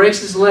much He breaks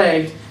his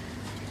leg.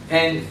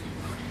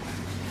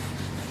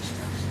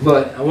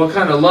 But what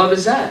kind of love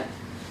is that?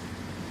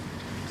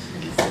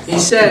 He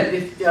said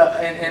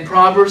in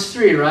Proverbs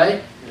 3,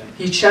 right?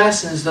 He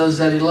chastens those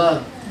that He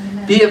loves.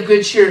 Be of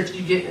good cheer if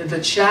you get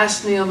the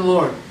chastening of the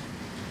Lord.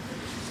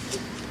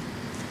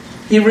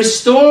 He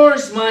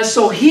restores my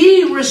soul.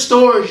 He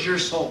restores your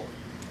soul.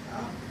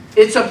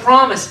 It's a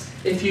promise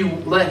if you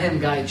let Him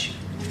guide you.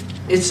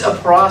 It's a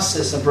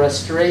process of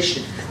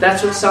restoration.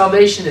 That's what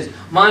salvation is.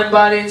 Mind,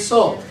 body, and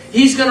soul.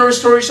 He's going to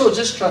restore your soul.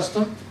 Just trust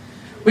Him.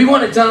 We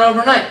want it done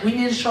overnight. We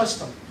need to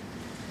trust Him.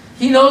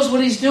 He knows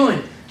what He's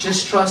doing.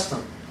 Just trust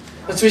Him.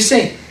 That's what He's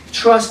saying.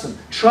 Trust Him.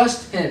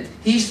 Trust Him.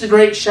 He's the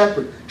great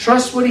shepherd.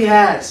 Trust what He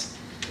has.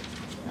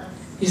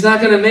 He's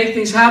not going to make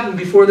things happen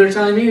before their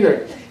time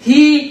either.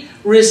 He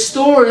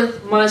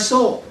restoreth my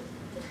soul.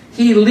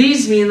 He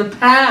leads me in the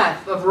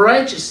path of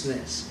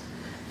righteousness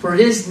for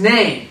His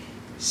name's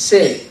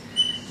sake.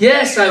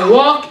 Yes, I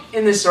walk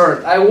in this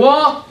earth. I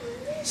walk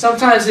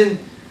sometimes in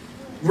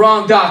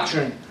wrong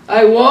doctrine.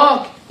 I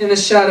walk in the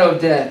shadow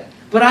of death.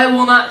 But I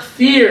will not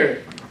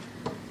fear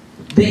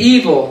the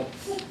evil,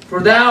 For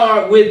thou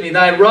art with me.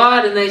 Thy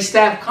rod and thy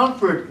staff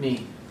comfort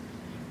me.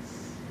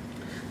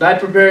 Thou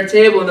prepare a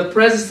table in the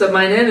presence of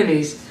mine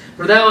enemies.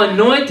 For thou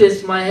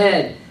anointest my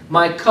head.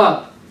 My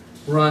cup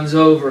runs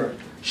over.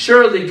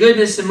 Surely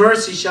goodness and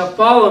mercy shall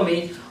follow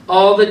me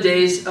all the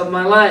days of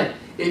my life,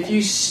 if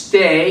you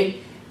stay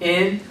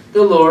in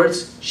the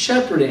Lord's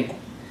shepherding.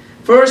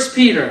 1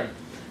 Peter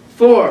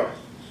 4,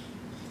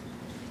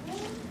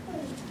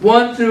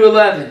 1 through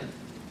 11.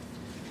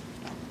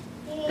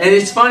 And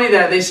it's funny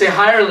that they say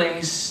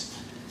hirelings,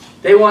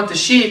 they want the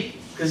sheep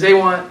because they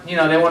want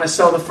to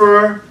sell the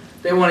fur,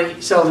 they want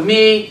to sell the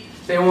meat,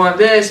 they want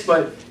this,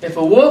 but if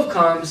a wolf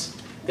comes,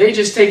 they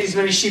just take as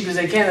many sheep as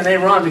they can and they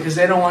run because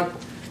they don't want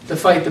to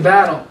fight the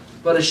battle.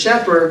 But a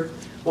shepherd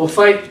will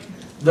fight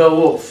the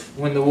wolf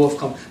when the wolf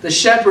comes. The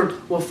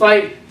shepherd will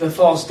fight the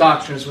false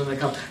doctrines when they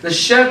come. The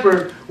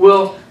shepherd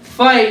will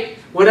fight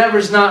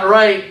whatever's not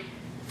right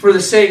for the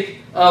sake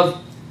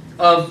of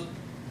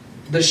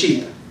the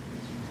sheep.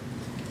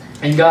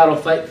 And God will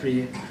fight for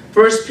you.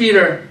 1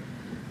 Peter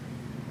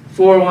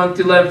 4, 1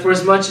 through 11. For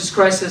as much as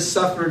Christ has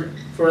suffered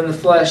for in the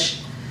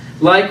flesh,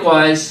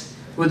 likewise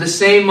with the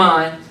same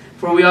mind,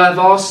 for we have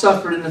all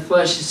suffered in the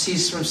flesh to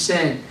cease from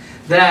sin,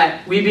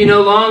 that we be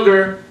no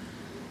longer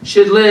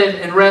should live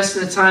and rest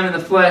in the time in the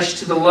flesh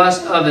to the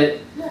lust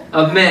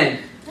of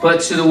men,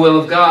 but to the will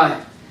of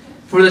God.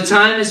 For the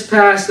time is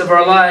past of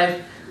our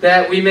life,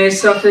 that we may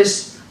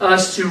suffice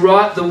us to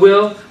wrought the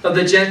will of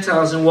the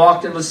Gentiles, and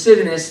walked in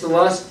lasciviousness, the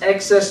lust,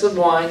 excess of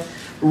wine,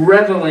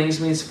 revelings,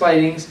 means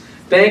fightings,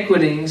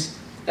 banquetings,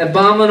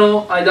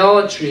 abominable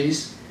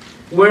idolatries,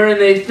 wherein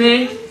they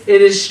think it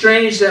is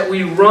strange that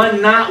we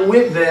run not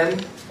with them.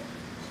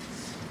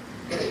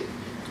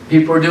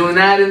 People are doing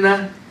that in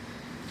the...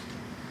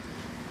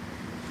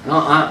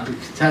 I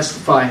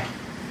testify.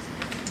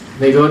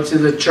 They go to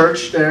the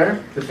church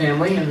there, the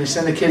family, and they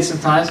send the kids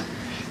sometimes,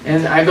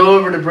 and I go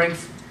over to bring...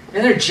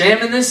 And they're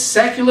jamming this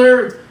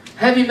secular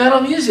heavy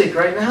metal music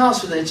right in the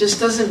house with it. It just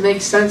doesn't make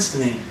sense to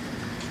me.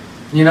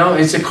 You know,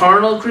 it's a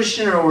carnal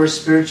Christian or we're a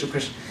spiritual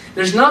Christian.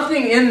 There's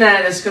nothing in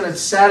that that's going to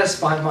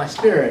satisfy my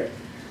spirit.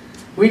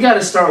 We got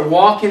to start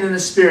walking in the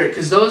Spirit,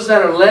 because those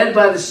that are led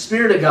by the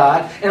Spirit of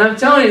God, and I'm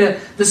telling you,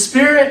 the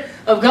Spirit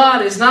of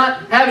God is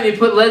not having you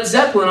put Led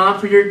Zeppelin on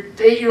for your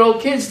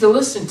 8-year-old kids to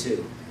listen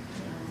to.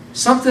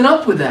 Something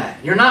up with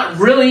that. You're not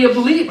really a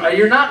believer.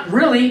 You're not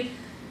really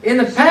in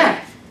the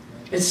path.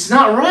 It's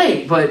not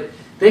right, but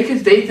they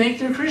think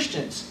they're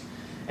Christians.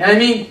 And I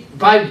mean,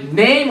 by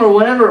name or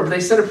whatever,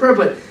 they said a prayer,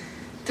 but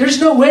there's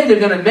no way they're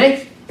going to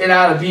make it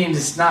out of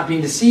not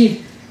being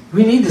deceived.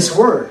 We need this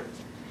Word.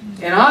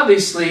 And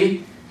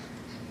obviously,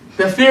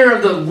 the fear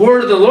of the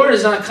Word of the Lord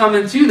is not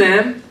coming to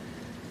them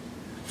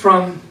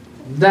from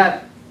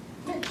that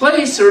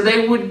place, or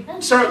they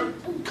would start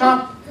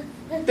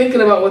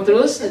thinking about what they're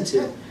listening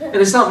to. And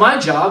it's not my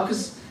job,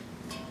 because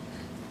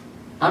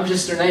I'm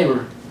just their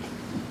neighbor.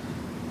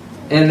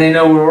 And they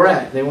know where we're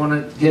at. They want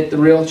to get the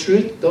real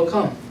truth, they'll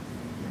come.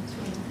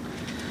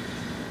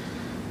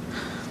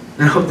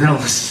 I hope they don't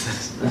listen to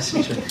this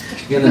message.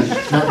 I'm going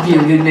to not be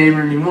a good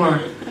neighbor anymore.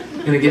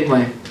 I'm going to get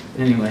my...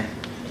 Anyway.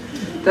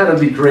 That'll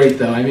be great,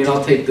 though. I mean,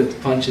 I'll take the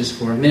punches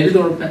for it. Maybe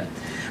they'll repent.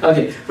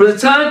 Okay. For the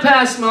time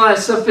past in my life,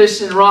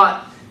 sufficient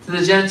wrought to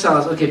the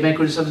Gentiles. Okay,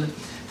 banquet or something.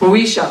 For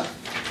we shall...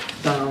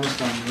 Almost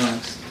done.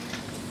 Relax.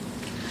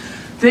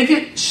 Think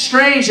it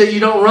strange that you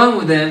don't run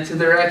with them to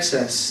their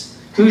excess.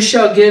 Who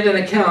shall give an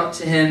account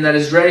to him that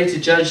is ready to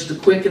judge the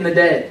quick and the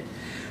dead?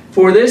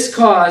 For this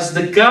cause,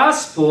 this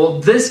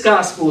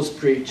gospel is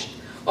preached,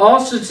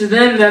 also to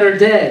them that are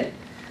dead,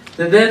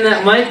 that them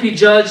that might be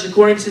judged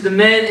according to the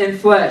men in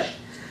flesh,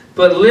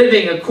 but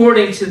living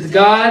according to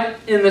God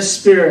in the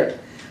Spirit.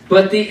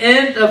 But the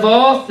end of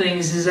all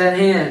things is at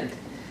hand.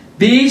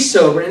 Be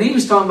sober. And he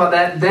was talking about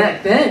that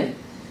back then.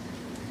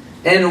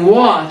 And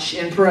watch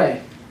and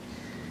pray.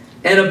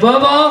 And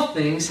above all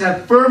things,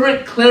 have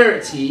fervent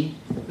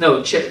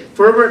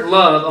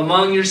love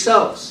among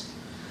yourselves.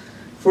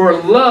 For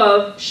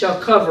love shall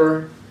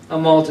cover a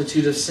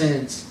multitude of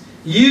sins.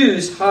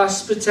 Use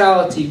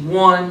hospitality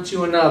one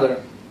to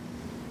another,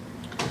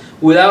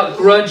 without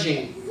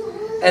grudging.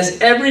 As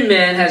every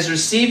man has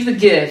received the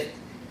gift,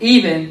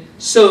 even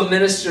so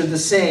minister the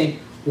same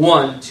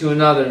one to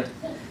another,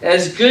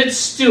 as good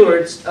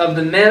stewards of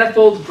the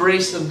manifold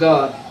grace of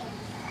God.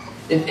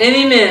 If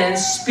any man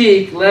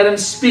speak, let him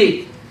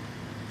speak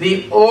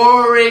the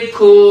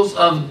oracles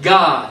of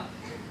God,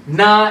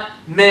 not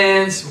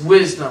man's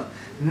wisdom,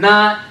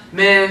 not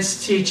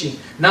man's teaching,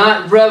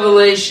 not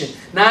revelation,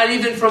 not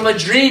even from a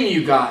dream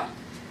you got.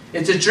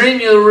 It's a dream,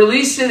 you'll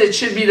release it. It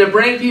should be to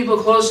bring people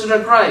closer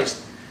to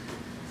Christ.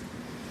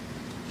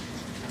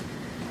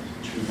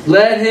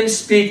 Let him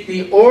speak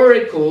the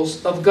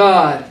oracles of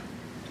God.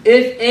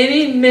 If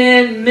any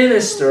man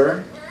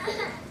minister,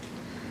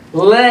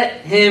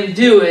 let him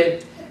do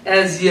it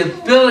as the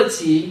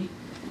ability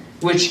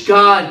which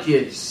God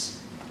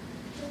gives.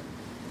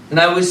 And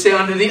I would say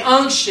under the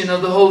unction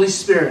of the Holy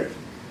Spirit,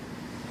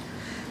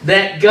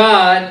 that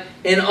God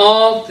in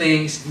all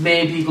things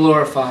may be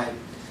glorified.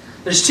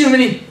 There's too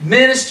many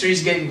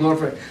ministries getting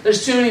glorified.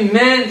 There's too many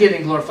men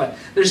getting glorified.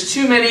 There's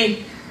too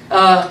many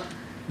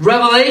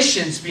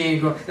revelations being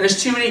glorified.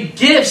 There's too many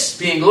gifts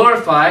being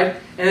glorified,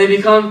 and they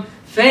become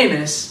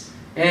famous,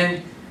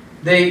 and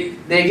they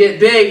get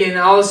big, and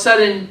all of a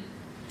sudden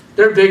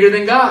they're bigger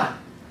than God.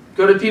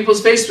 Go to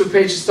people's Facebook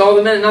pages, to all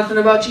the men, and nothing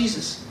about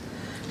Jesus.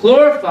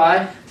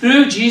 Glorify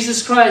through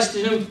Jesus Christ,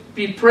 to whom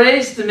be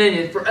praise,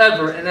 dominion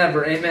forever and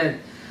ever. Amen.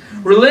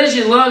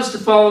 Religion loves to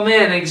follow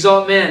man and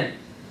exalt man,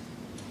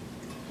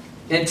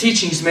 and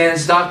teachings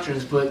man's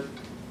doctrines, but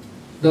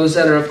those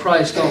that are of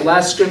Christ don't.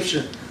 Last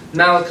scripture,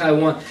 Malachi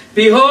 1.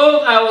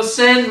 Behold, I will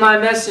send my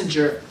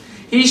messenger.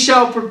 He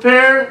shall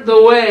prepare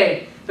the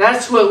way.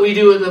 That's what we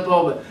do at the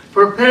pulpit.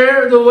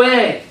 Prepare the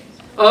way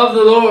of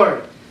the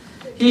Lord.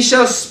 He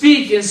shall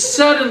speak, and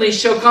suddenly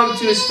shall come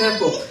to his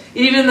temple.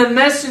 Even the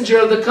messenger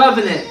of the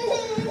covenant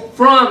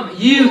from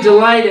you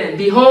delight in.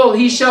 Behold,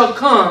 he shall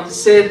come,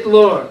 saith the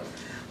Lord.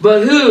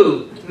 But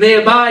who may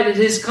abide at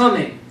his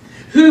coming?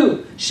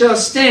 Who shall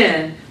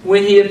stand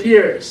when he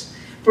appears?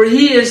 For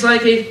he is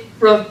like a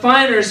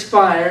refiner's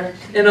fire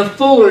and a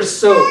fuller's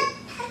soap.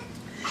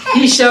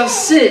 He shall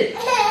sit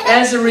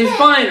as a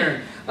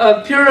refiner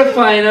of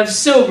purifying of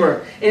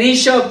silver, and he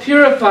shall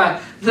purify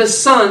the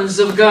sons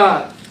of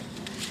God.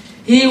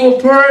 He will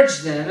purge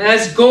them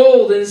as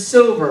gold and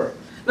silver.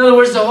 In other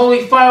words, the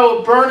holy fire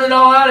will burn it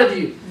all out of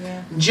you.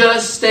 Yeah.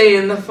 Just stay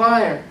in the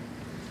fire.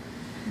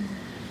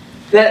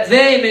 That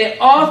they may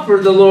offer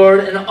the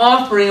Lord an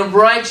offering of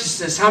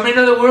righteousness. How many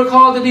know that we're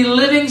called to be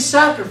living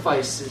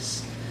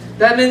sacrifices?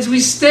 That means we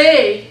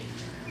stay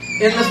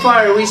in the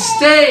fire. We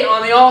stay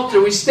on the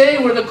altar. We stay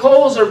where the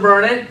coals are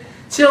burning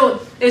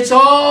till it's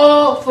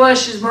all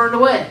flesh is burned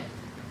away.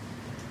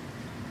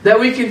 That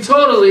we can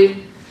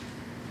totally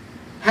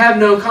have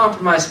no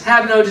compromise,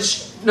 have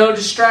no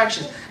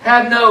distractions,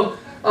 have no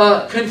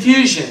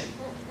confusion.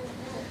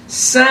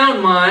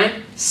 Sound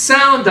mind,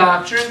 sound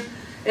doctrine,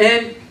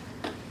 and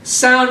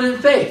sound in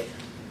faith.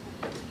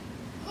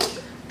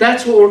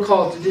 That's what we're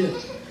called to do.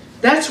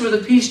 That's where the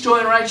peace, joy,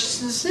 and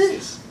righteousness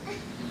is.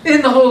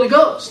 In the Holy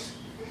Ghost.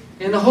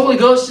 And the Holy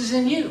Ghost is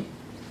in you.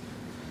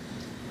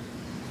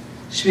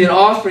 It should be an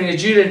offering of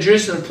Judah and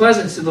Jerusalem,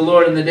 pleasant to the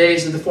Lord in the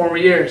days of the former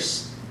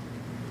years.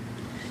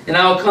 And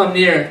I will come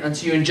near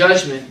unto you in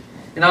judgment,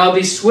 and I will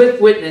be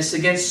swift witness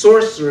against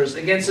sorcerers,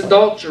 against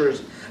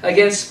adulterers,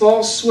 against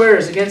false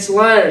swearers, against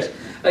liars,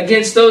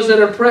 against those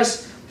that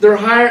oppress their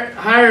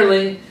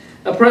hireling,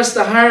 oppress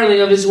the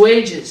hireling of his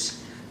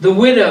wages, the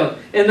widow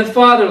and the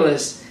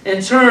fatherless,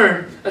 and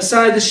turn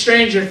aside the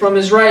stranger from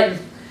his right,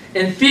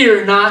 and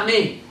fear not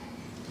me,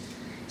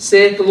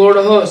 saith the Lord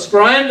of hosts.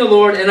 For I am the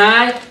Lord, and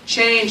I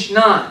change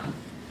not.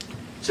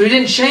 So he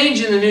didn't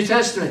change in the New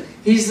Testament.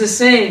 He's the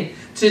same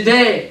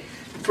today,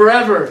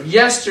 forever,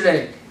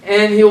 yesterday,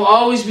 and He will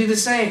always be the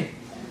same.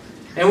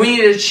 And we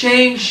need to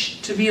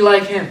change to be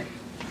like Him.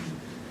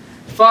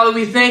 Father,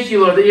 we thank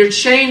You, Lord, that You're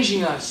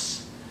changing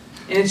us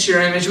into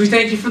Your image. We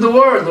thank You for the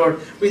Word,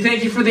 Lord. We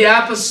thank You for the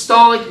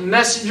apostolic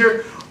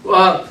messenger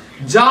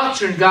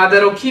doctrine, God,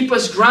 that will keep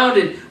us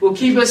grounded, will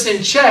keep us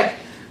in check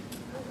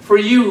for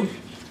You,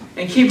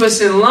 and keep us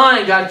in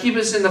line, God. Keep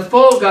us in the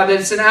fold, God, that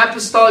it's an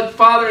apostolic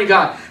fathering,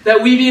 God,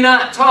 that we be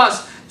not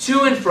tossed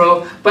to and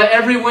fro by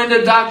every wind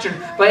of doctrine,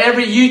 by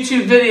every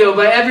YouTube video,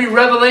 by every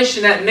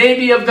revelation that may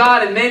be of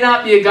God and may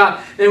not be of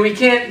God. And we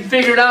can't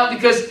figure it out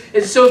because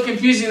it's so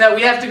confusing that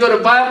we have to go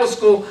to Bible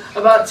school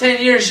about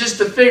 10 years just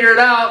to figure it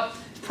out.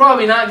 It's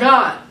probably not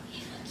God.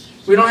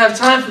 We don't have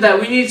time for that.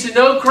 We need to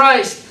know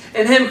Christ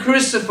and Him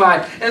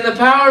crucified and the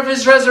power of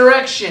His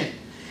resurrection.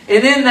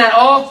 And in that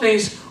all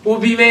things will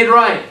be made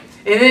right.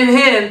 And in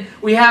Him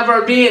we have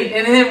our being.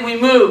 In Him we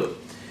move.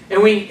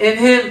 And in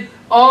Him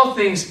all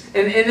things.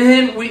 And in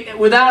Him,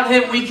 without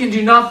Him, we can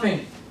do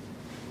nothing.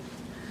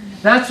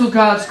 That's what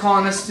God's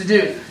calling us to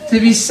do. To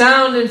be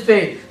sound in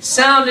faith,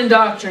 sound in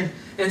doctrine,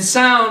 and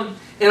sound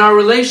in our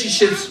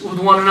relationships with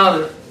one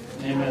another.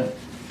 Amen.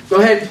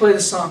 Go ahead and play the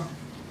song.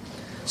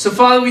 So,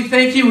 Father, we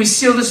thank You. We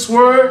seal this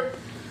word.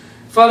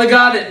 Father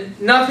God, that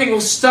nothing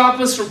will stop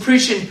us from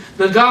preaching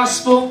the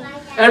gospel.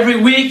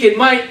 Every week it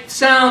might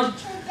sound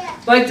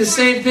like the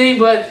same thing,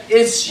 but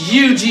it's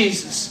You,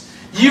 Jesus.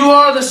 You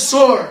are the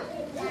sword.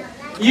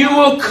 You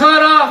will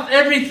cut off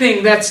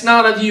everything that's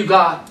not of You,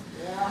 God.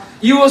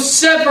 You will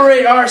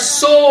separate our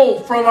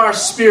soul from our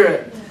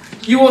spirit.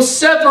 You will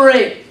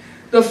separate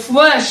the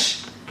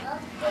flesh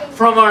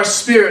from our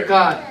spirit,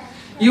 God.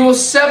 You will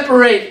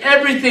separate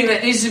everything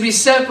that needs to be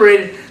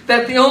separated,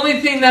 that the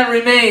only thing that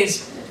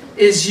remains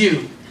is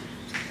You.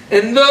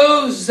 And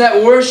those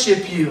that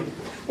worship You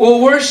will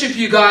worship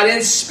You, God,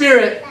 in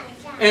spirit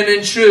and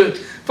in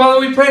truth. Father,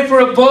 we pray for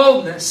a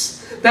boldness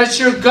that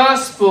Your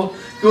gospel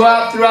go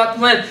out throughout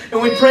the land.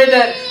 And we pray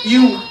that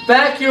You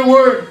back Your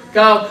word,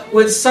 God,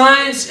 with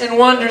signs and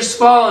wonders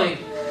following.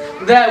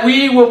 That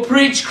we will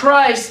preach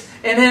Christ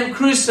and Him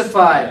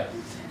crucified.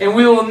 And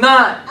we will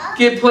not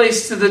give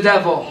place to the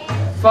devil.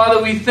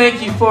 Father, we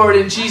thank You for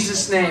it in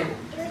Jesus' name.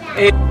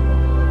 Amen.